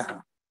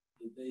aleha.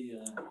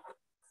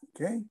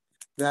 Okay,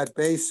 that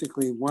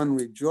basically one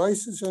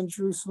rejoices on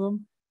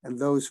Jerusalem, and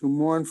those who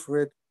mourn for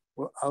it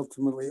will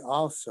ultimately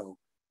also,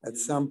 at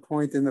some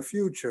point in the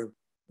future,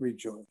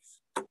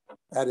 rejoice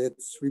at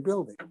its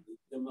rebuilding.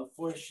 The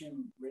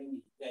Meforshim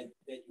bring that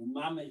you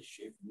mamish,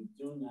 if you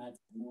do not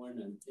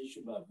mourn on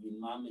Tisha B'av, you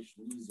mamish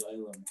lose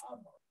olam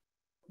haba.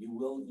 You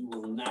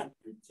will not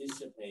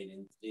participate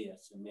in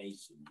Tiyas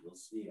Mason. You'll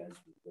see as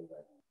we go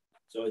back.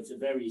 So it's a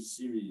very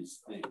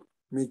serious thing.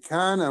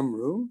 Mikan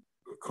amru,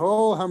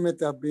 kol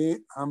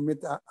hamitabel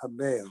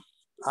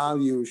al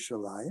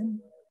Yerushalayim,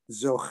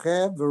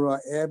 zoche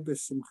v'ra'eh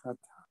b'simchata.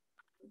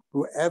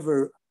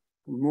 Whoever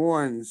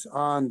mourns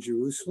on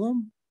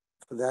Jerusalem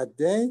for that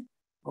day,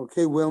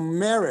 okay, will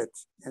merit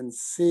and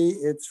see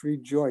its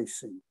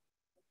rejoicing.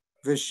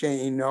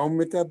 V'she'ino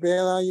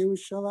mitabel al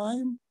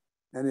Yerushalayim,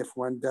 and if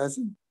one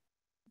doesn't,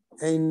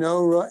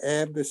 eino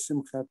ro'eh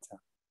b'simchata,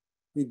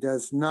 he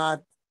does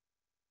not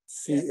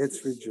see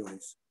its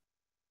rejoicing.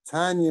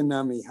 Tanya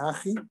nami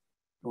hachi, and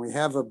we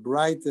have a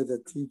brighter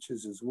that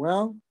teaches as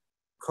well.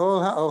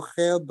 Kol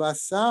ha'ochel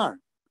basar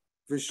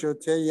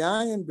v'shoteh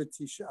yayin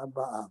b'tisha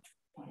b'av.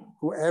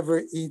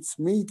 Whoever eats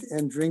meat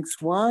and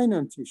drinks wine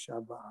on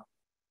Tisha B'av.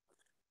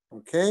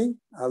 Okay,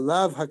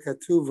 Alav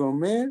hakatuv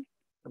omer,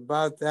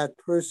 about that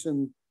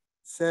person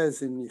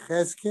says in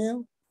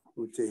Yechezkel,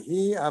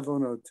 utehi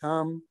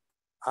avonotam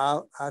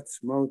al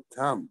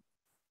atzmotam.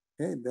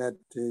 Okay, that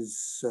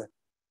his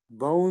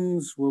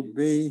bones will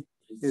be,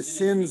 his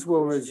sins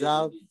will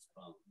result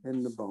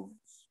in the bones.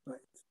 Right.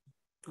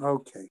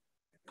 Okay.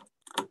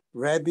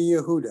 Rabbi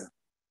Yehuda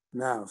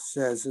now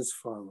says as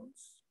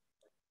follows.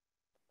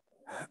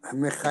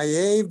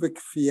 Mechayev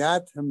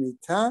b'kfiyat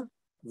hamita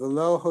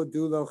v'lo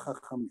hodu lo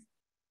chachamim.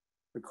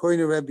 According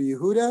to Rabbi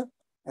Yehuda,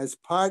 as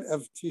part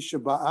of Tisha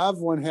B'av,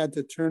 one had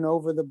to turn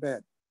over the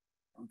bed.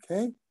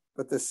 Okay?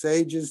 But the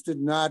sages did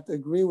not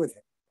agree with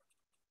him.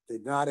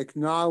 Did not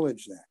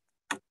acknowledge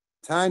that.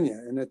 Tanya,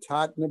 in a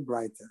Tat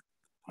Nebraita,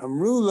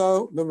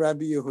 Amrulo the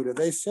Rabbi Yehuda.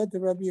 They said to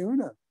Rabbi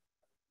Yehuda,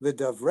 the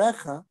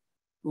Davrecha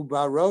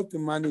ubarot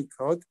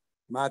manikot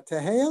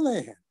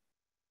matahelehem.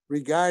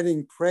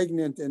 Regarding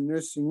pregnant and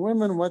nursing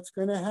women, what's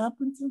going to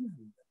happen to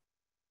them?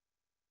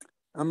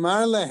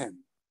 Amar lehem,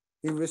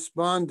 he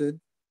responded,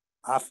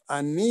 Af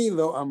ani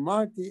lo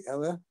amarti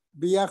ela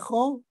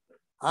biyachol.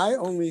 I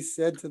only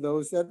said to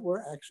those that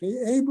were actually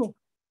able.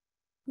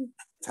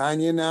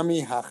 Tanya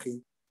nami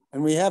hachi,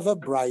 and we have a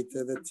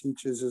brighter that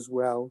teaches as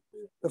well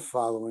the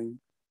following: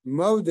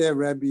 Modeh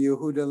Rabbi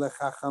Yehuda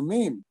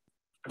lechachamim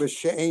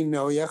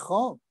b'she'eino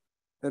yachol.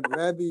 That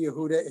Rabbi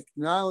Yehuda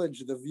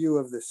acknowledged the view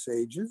of the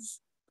sages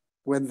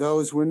when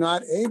those were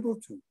not able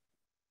to.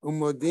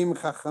 Umodim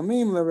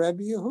chachamim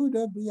Rabbi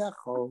Yehuda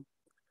b'yachol.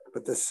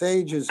 But the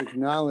sages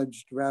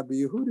acknowledged Rabbi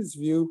Yehuda's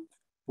view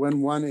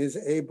when one is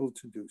able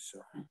to do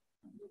so.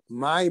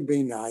 My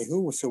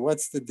beinayu. So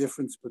what's the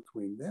difference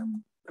between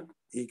them?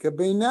 Ika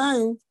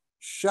beinayu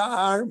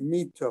sha'ar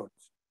mitot.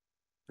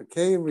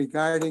 Okay,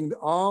 regarding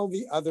all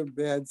the other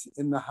beds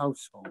in the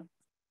household.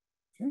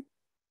 Okay,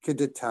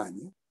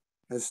 Kedetanya,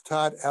 as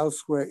taught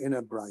elsewhere in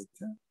a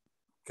Braita,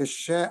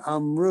 Kashe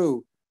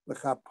amru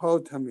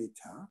l'chapot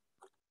hamita,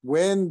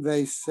 when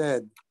they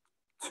said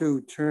to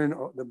turn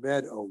the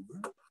bed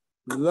over,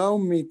 lo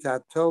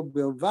mitato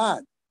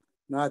bilvad,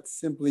 not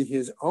simply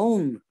his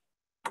own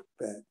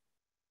bed,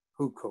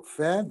 hu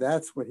kofeh,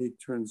 that's what he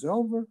turns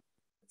over,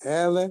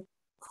 ele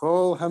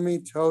kol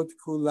hamitot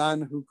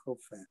kulan hu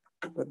kofeh,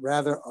 but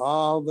rather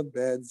all the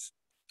beds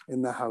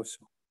in the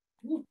household.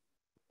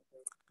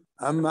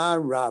 Amar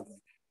Rava.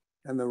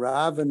 And the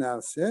Rava now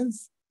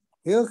says,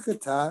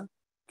 Hilchata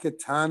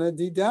Ketana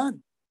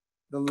Didan.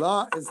 The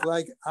law is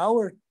like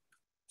our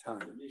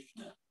Tana.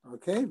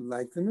 Okay,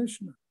 like the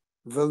Mishnah.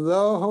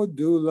 Velo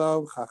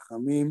hodulo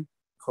chachamim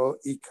kol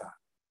ika.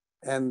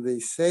 And the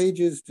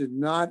sages did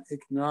not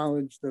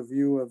acknowledge the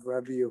view of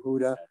Rabbi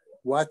Yehuda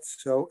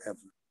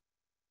whatsoever.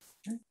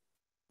 Okay.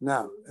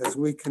 Now, as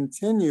we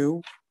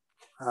continue,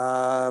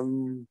 I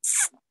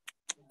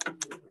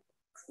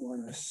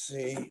want to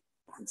see,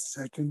 1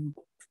 second.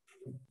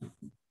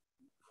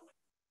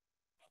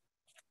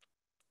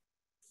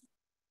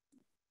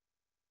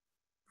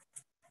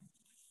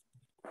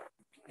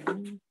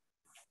 Okay.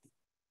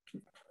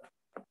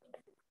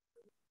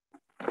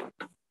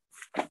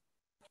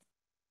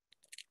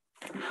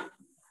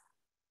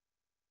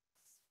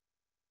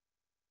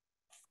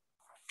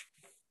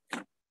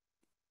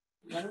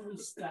 Why don't we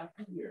stop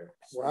here?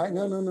 Why?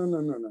 No. I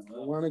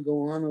want to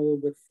go on a little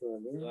bit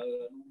further.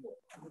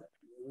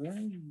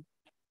 Right.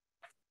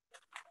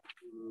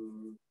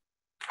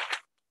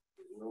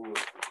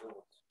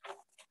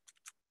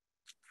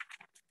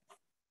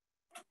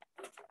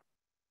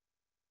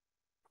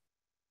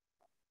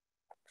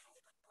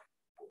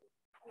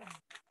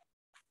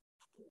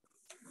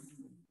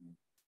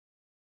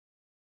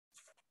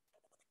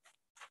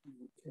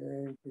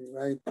 Okay, be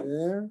right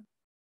there.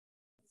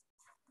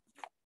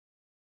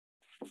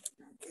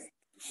 Okay.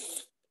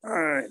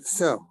 All right,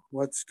 so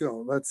let's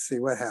go. Let's see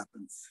what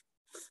happens.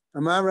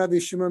 Amar Rabbi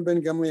Shimon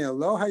ben Gamliel,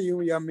 Lo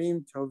hayu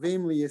yamim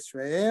tovim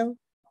liYisrael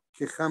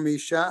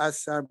kichamisha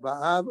asar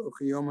ba'av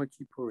uchiyom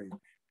kippurim.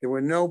 There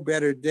were no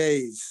better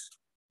days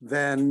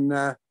than,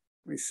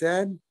 we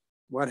said,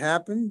 what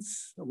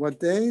happens? What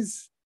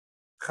days?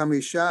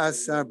 Chamisha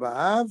asar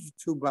ba'av,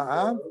 Tu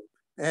ba'av,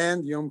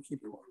 and Yom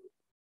Kippur.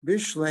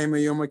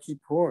 Bishlema Yom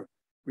Kippur,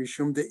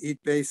 Rishum de'it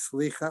be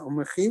slicha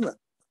umechila.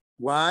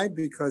 Why?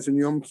 Because in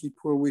Yom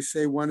Kippur we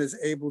say one is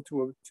able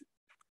to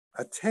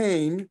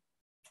attain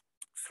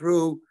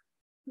through,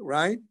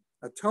 right,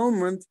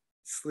 atonement,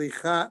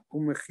 slicha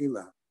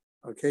umechila.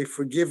 Okay,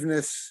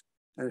 forgiveness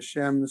and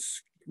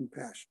Hashem's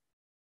compassion.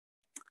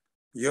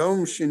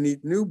 Yom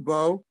shenitnu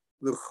bo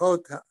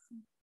luchot,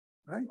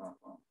 right?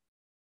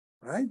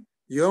 Right?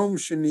 Yom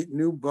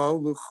shenitnu bo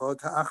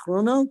luchot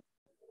ha'achronot.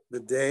 The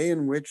day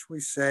in which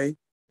we say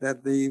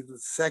that the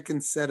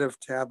second set of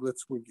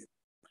tablets were given.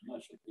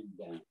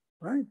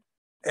 Right?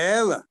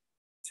 Ela,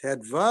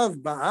 Tedvav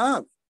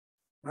Ba'av,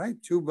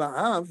 right? Tu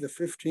Ba'av, the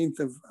 15th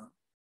of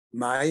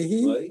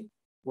Maihi.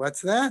 What's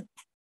that?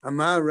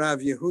 Amar Rav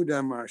Yehuda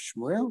Amar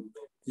Shmuel,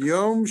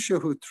 Yom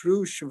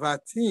Shehutru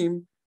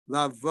Shvatim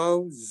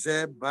Lavo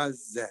Ze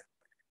Bazeh.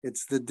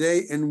 It's the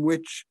day in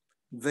which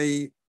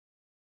the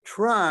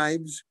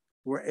tribes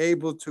were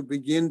able to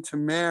begin to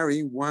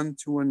marry one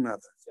to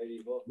another.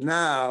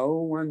 Now,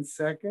 1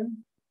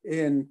 second.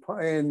 In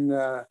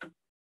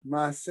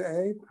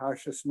Maseh,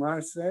 Parshas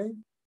Maseh,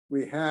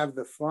 we have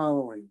the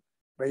following: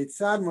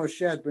 Vaitzad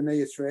Moshe et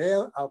b'nei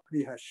Yisrael al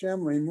pi Hashem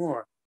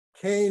lemor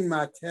kein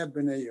mateh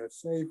b'nei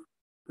Yosef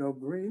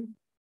dobrim.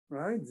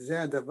 Right?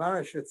 Zeh davar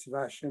asher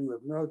tzivah Hashem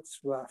lebnot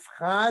tzvah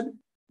chad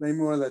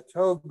lemor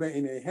latov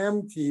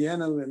be'ineihem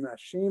tiyena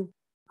lenashim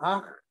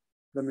ach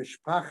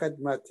lemishpachet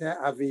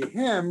mateh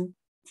avihem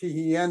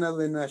tiyena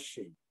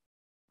lenashim.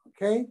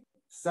 Okay.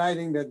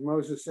 Citing that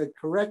Moses said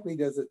correctly,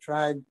 does the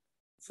tribe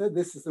said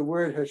this is the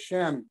word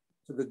Hashem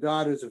to the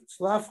daughters of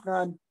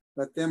Tzlafchad,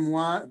 let them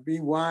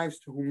be wives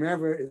to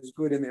whomever is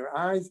good in their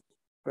eyes,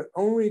 but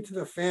only to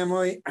the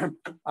family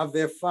of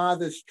their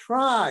father's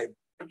tribe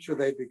should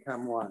they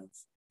become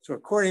wives. So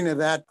according to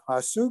that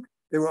pasuk,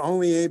 they were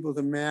only able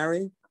to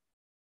marry,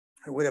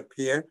 it would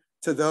appear,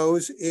 to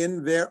those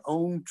in their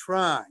own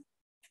tribe.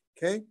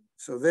 Okay,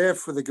 so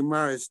therefore the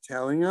Gemara is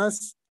telling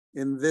us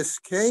in this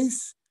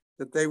case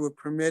that they were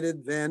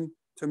permitted then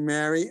to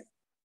marry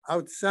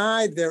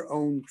outside their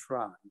own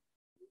tribe.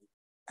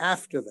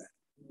 After that,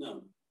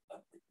 no,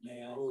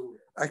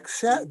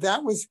 except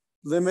that was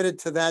limited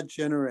to that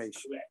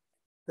generation. Correct.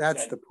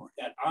 That's the point.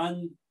 That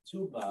on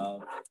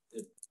Tubav,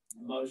 that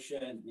Moshe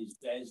and his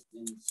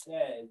Bezdin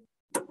said,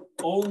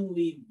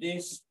 only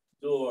this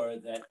door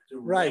that directly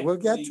right, we'll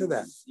get to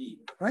that.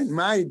 received. Right,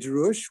 my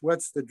drush.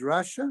 What's the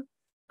drasha?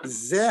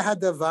 Zeh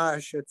hadavar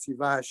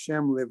shetzivah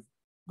Hashem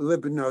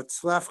libnot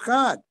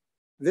tzlafchad.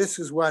 This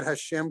is what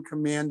Hashem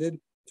commanded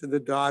to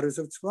the daughters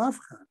of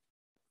Tzlafchad.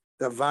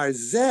 Davar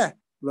zeh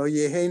lo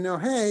yehei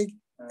noheg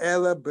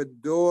ela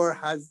bedor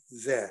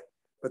hazeh.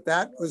 But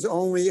that was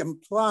only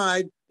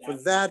implied for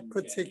that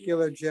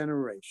particular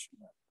generation.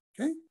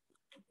 Okay?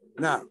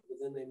 Now. But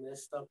then they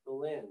messed up the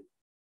land.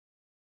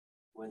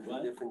 Went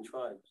to different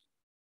tribes.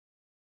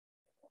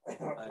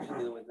 How'd you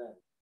deal with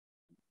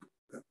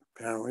that?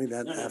 Apparently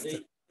that after.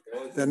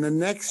 Then the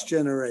next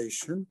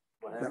generation,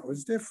 that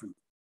was different.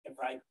 If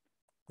I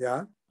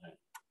Yeah.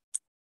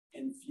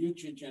 In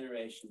future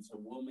generations, a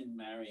woman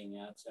marrying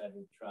outside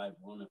her tribe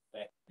won't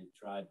affect the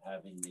tribe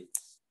having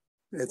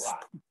its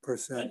lot.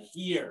 Percent. But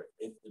here,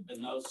 if the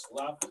Beno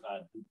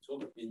Slavchad who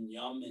took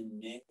Binyamin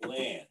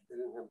land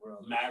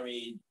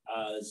married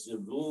a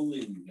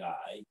Zebulun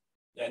guy,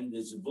 then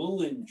the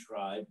Zebulun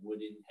tribe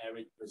would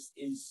inherit because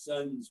his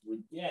sons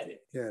would get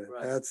it. Get it?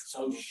 Right. That's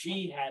So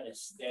she had to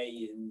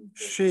stay in the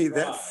she tribe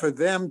that for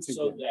them to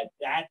so get.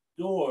 that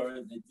door,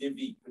 the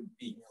divvy could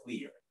be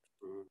clear.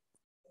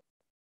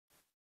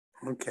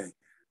 Okay,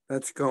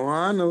 let's go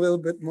on a little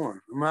bit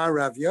more. Amar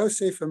Rav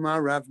Yosef,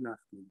 Amar Rav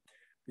Nachman.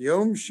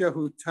 Yom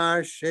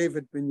Shehutar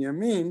Shevet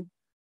Binyamin.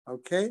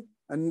 Okay,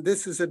 and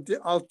this is an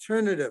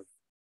alternative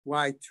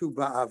why Tu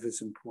B'Av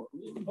is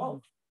important.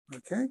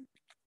 Okay.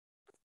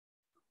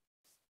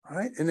 All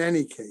right, in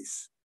any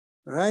case.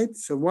 All right,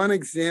 so one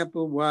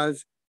example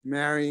was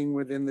marrying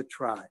within the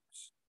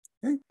tribes.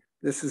 Okay,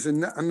 this is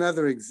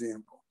another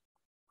example.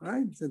 All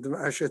right,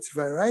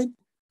 right?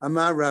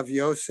 Amar Rav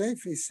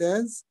Yosef, he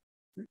says,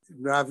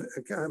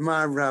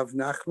 Amar Rav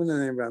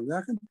Nachman, and Rav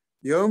Nachman,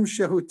 Yom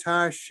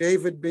Shehutar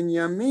Shevet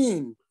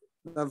Binyamin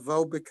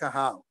Lavo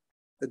B'Kahal,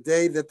 the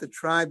day that the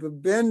tribe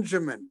of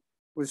Benjamin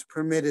was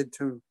permitted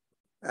to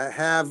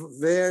have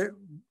their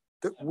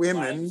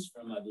women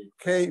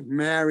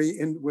marry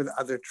in with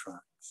other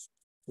tribes.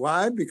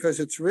 Why? Because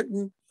it's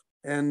written,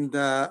 and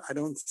I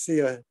don't see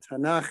a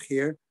Tanakh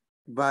here,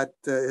 but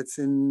it's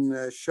in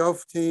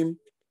Shoftim,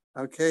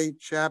 okay,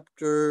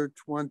 chapter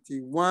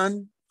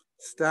 21,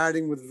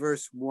 starting with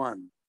verse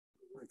 1.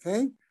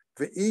 Okay?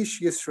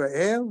 Ve'ish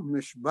Yisrael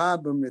mishba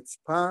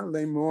b'mitzpah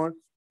lemor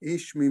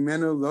ish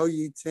mimenu lo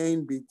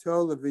yitain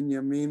bito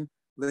levinyamin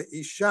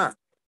leisha.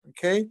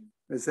 Okay?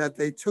 Is that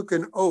they took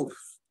an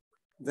oath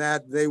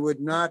that they would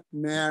not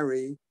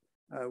marry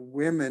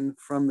women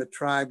from the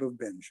tribe of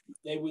Benjamin.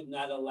 They would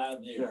not allow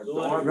their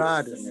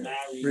daughters to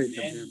marry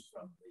men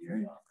from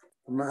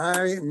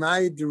the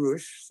My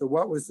drush. So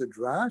what was the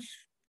drash?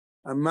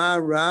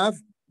 Amar Rav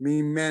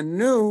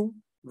mimenu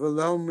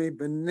v'lo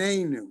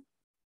mibenenu.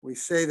 We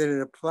say that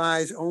it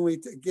applies only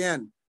to,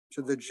 again,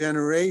 to the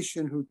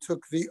generation who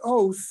took the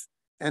oath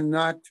and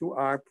not to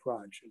our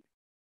progeny.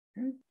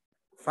 Okay?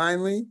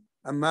 Finally,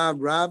 Amar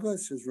Rabba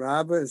says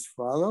Rabba as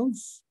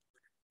follows.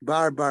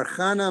 Bar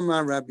Barchana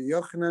Amar Rabbi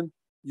Yochanan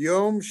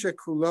Yom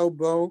Shekulo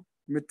Bo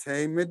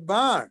Mitei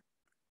Midbar.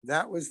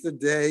 That was the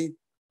day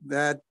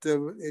that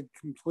it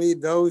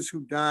completed those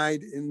who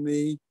died in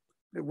the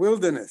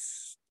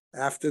wilderness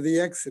after the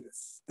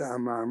Exodus. The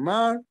Amar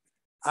Mar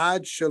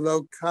Ad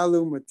Shalo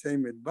Kalu Mitei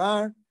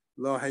Midbar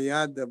Lo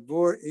Hayad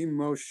Dabur Im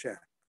Moshe.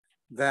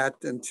 That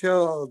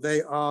until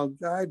they all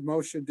died,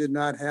 Moshe did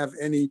not have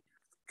any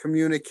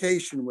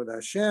communication with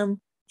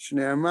Hashem.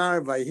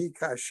 Shneamar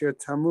Vayika Asher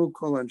Tamu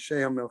Kol Anshe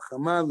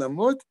HaMelchama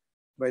Lamut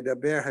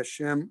Vaydaber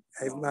Hashem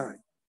Elai.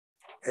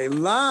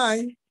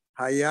 Elai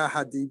Haya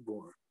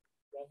Hadibur.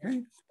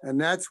 Okay,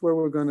 and that's where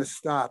we're going to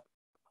stop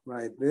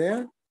right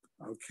there.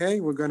 Okay,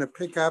 we're going to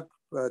pick up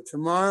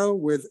tomorrow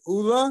with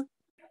Ula.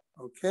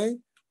 Okay,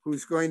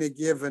 who's going to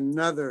give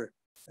another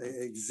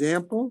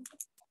example,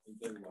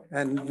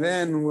 and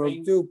then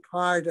we'll do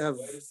part of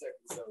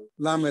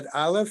Lamed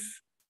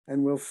Aleph,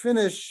 and we'll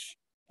finish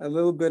a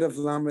little bit of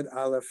Lamed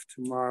Aleph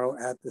tomorrow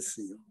at the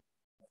Seal.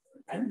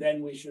 And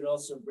then we should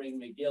also bring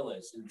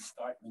Megillahs and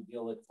start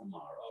Megillah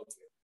tomorrow.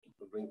 Okay.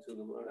 We'll bring two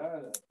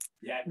tomorrow.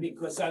 Yeah,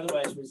 because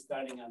otherwise we're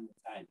starting on the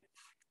time.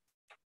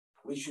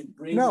 We should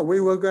bring. No,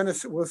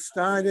 we'll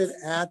start it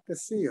at the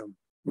Seal,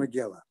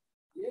 Megillah.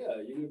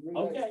 Yeah, you can bring.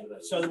 Okay,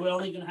 so we're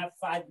only going to have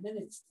 5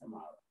 minutes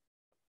tomorrow.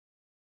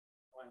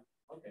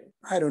 Okay.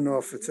 I don't know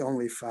if it's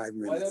only 5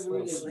 minutes.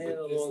 There'll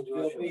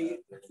be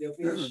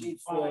a sheet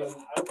for.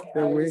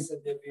 There'll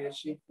be a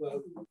sheet for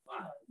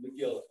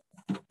Megillah.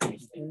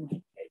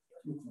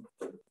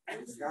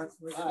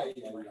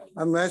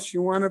 Unless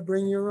you want to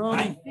bring your own.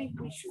 I think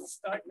we should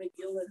start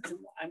Megillah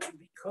tomorrow. I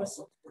mean, because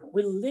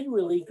we're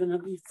literally going to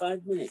be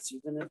 5 minutes.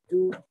 You're going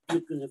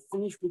to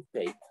finish with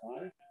Beit,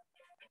 huh?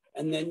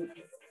 And then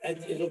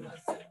it'll.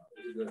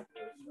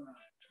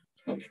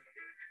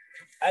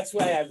 That's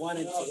why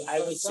I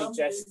was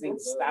suggesting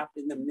stop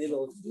in the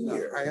middle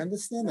here. I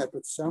understand that,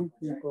 but some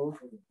people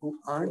who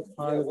aren't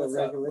part of the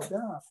regular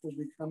daf will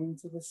be coming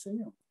to the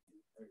Seal.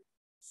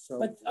 So,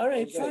 But all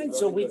right, fine.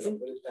 So we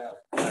can.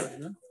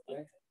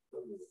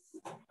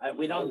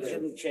 We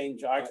shouldn't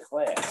change our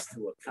class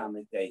to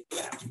accommodate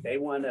them. They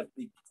want to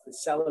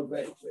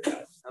celebrate with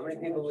us. How many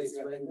people we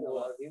expect? A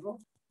lot of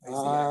people?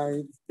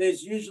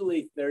 There's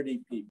usually 30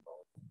 people.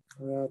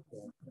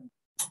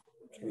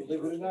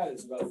 Believe it or not,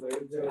 it's about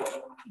 30.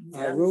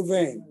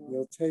 Ruvain,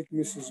 you'll take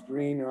Mrs.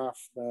 Green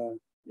off the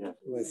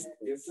list.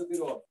 You took it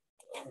off.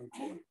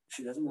 Okay.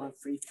 She doesn't want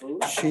free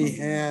food? She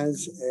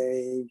has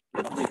a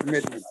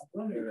commitment.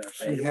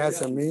 She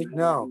has a meeting.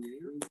 No,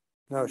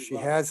 she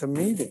has a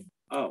meeting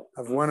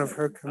of one of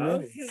her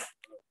committees.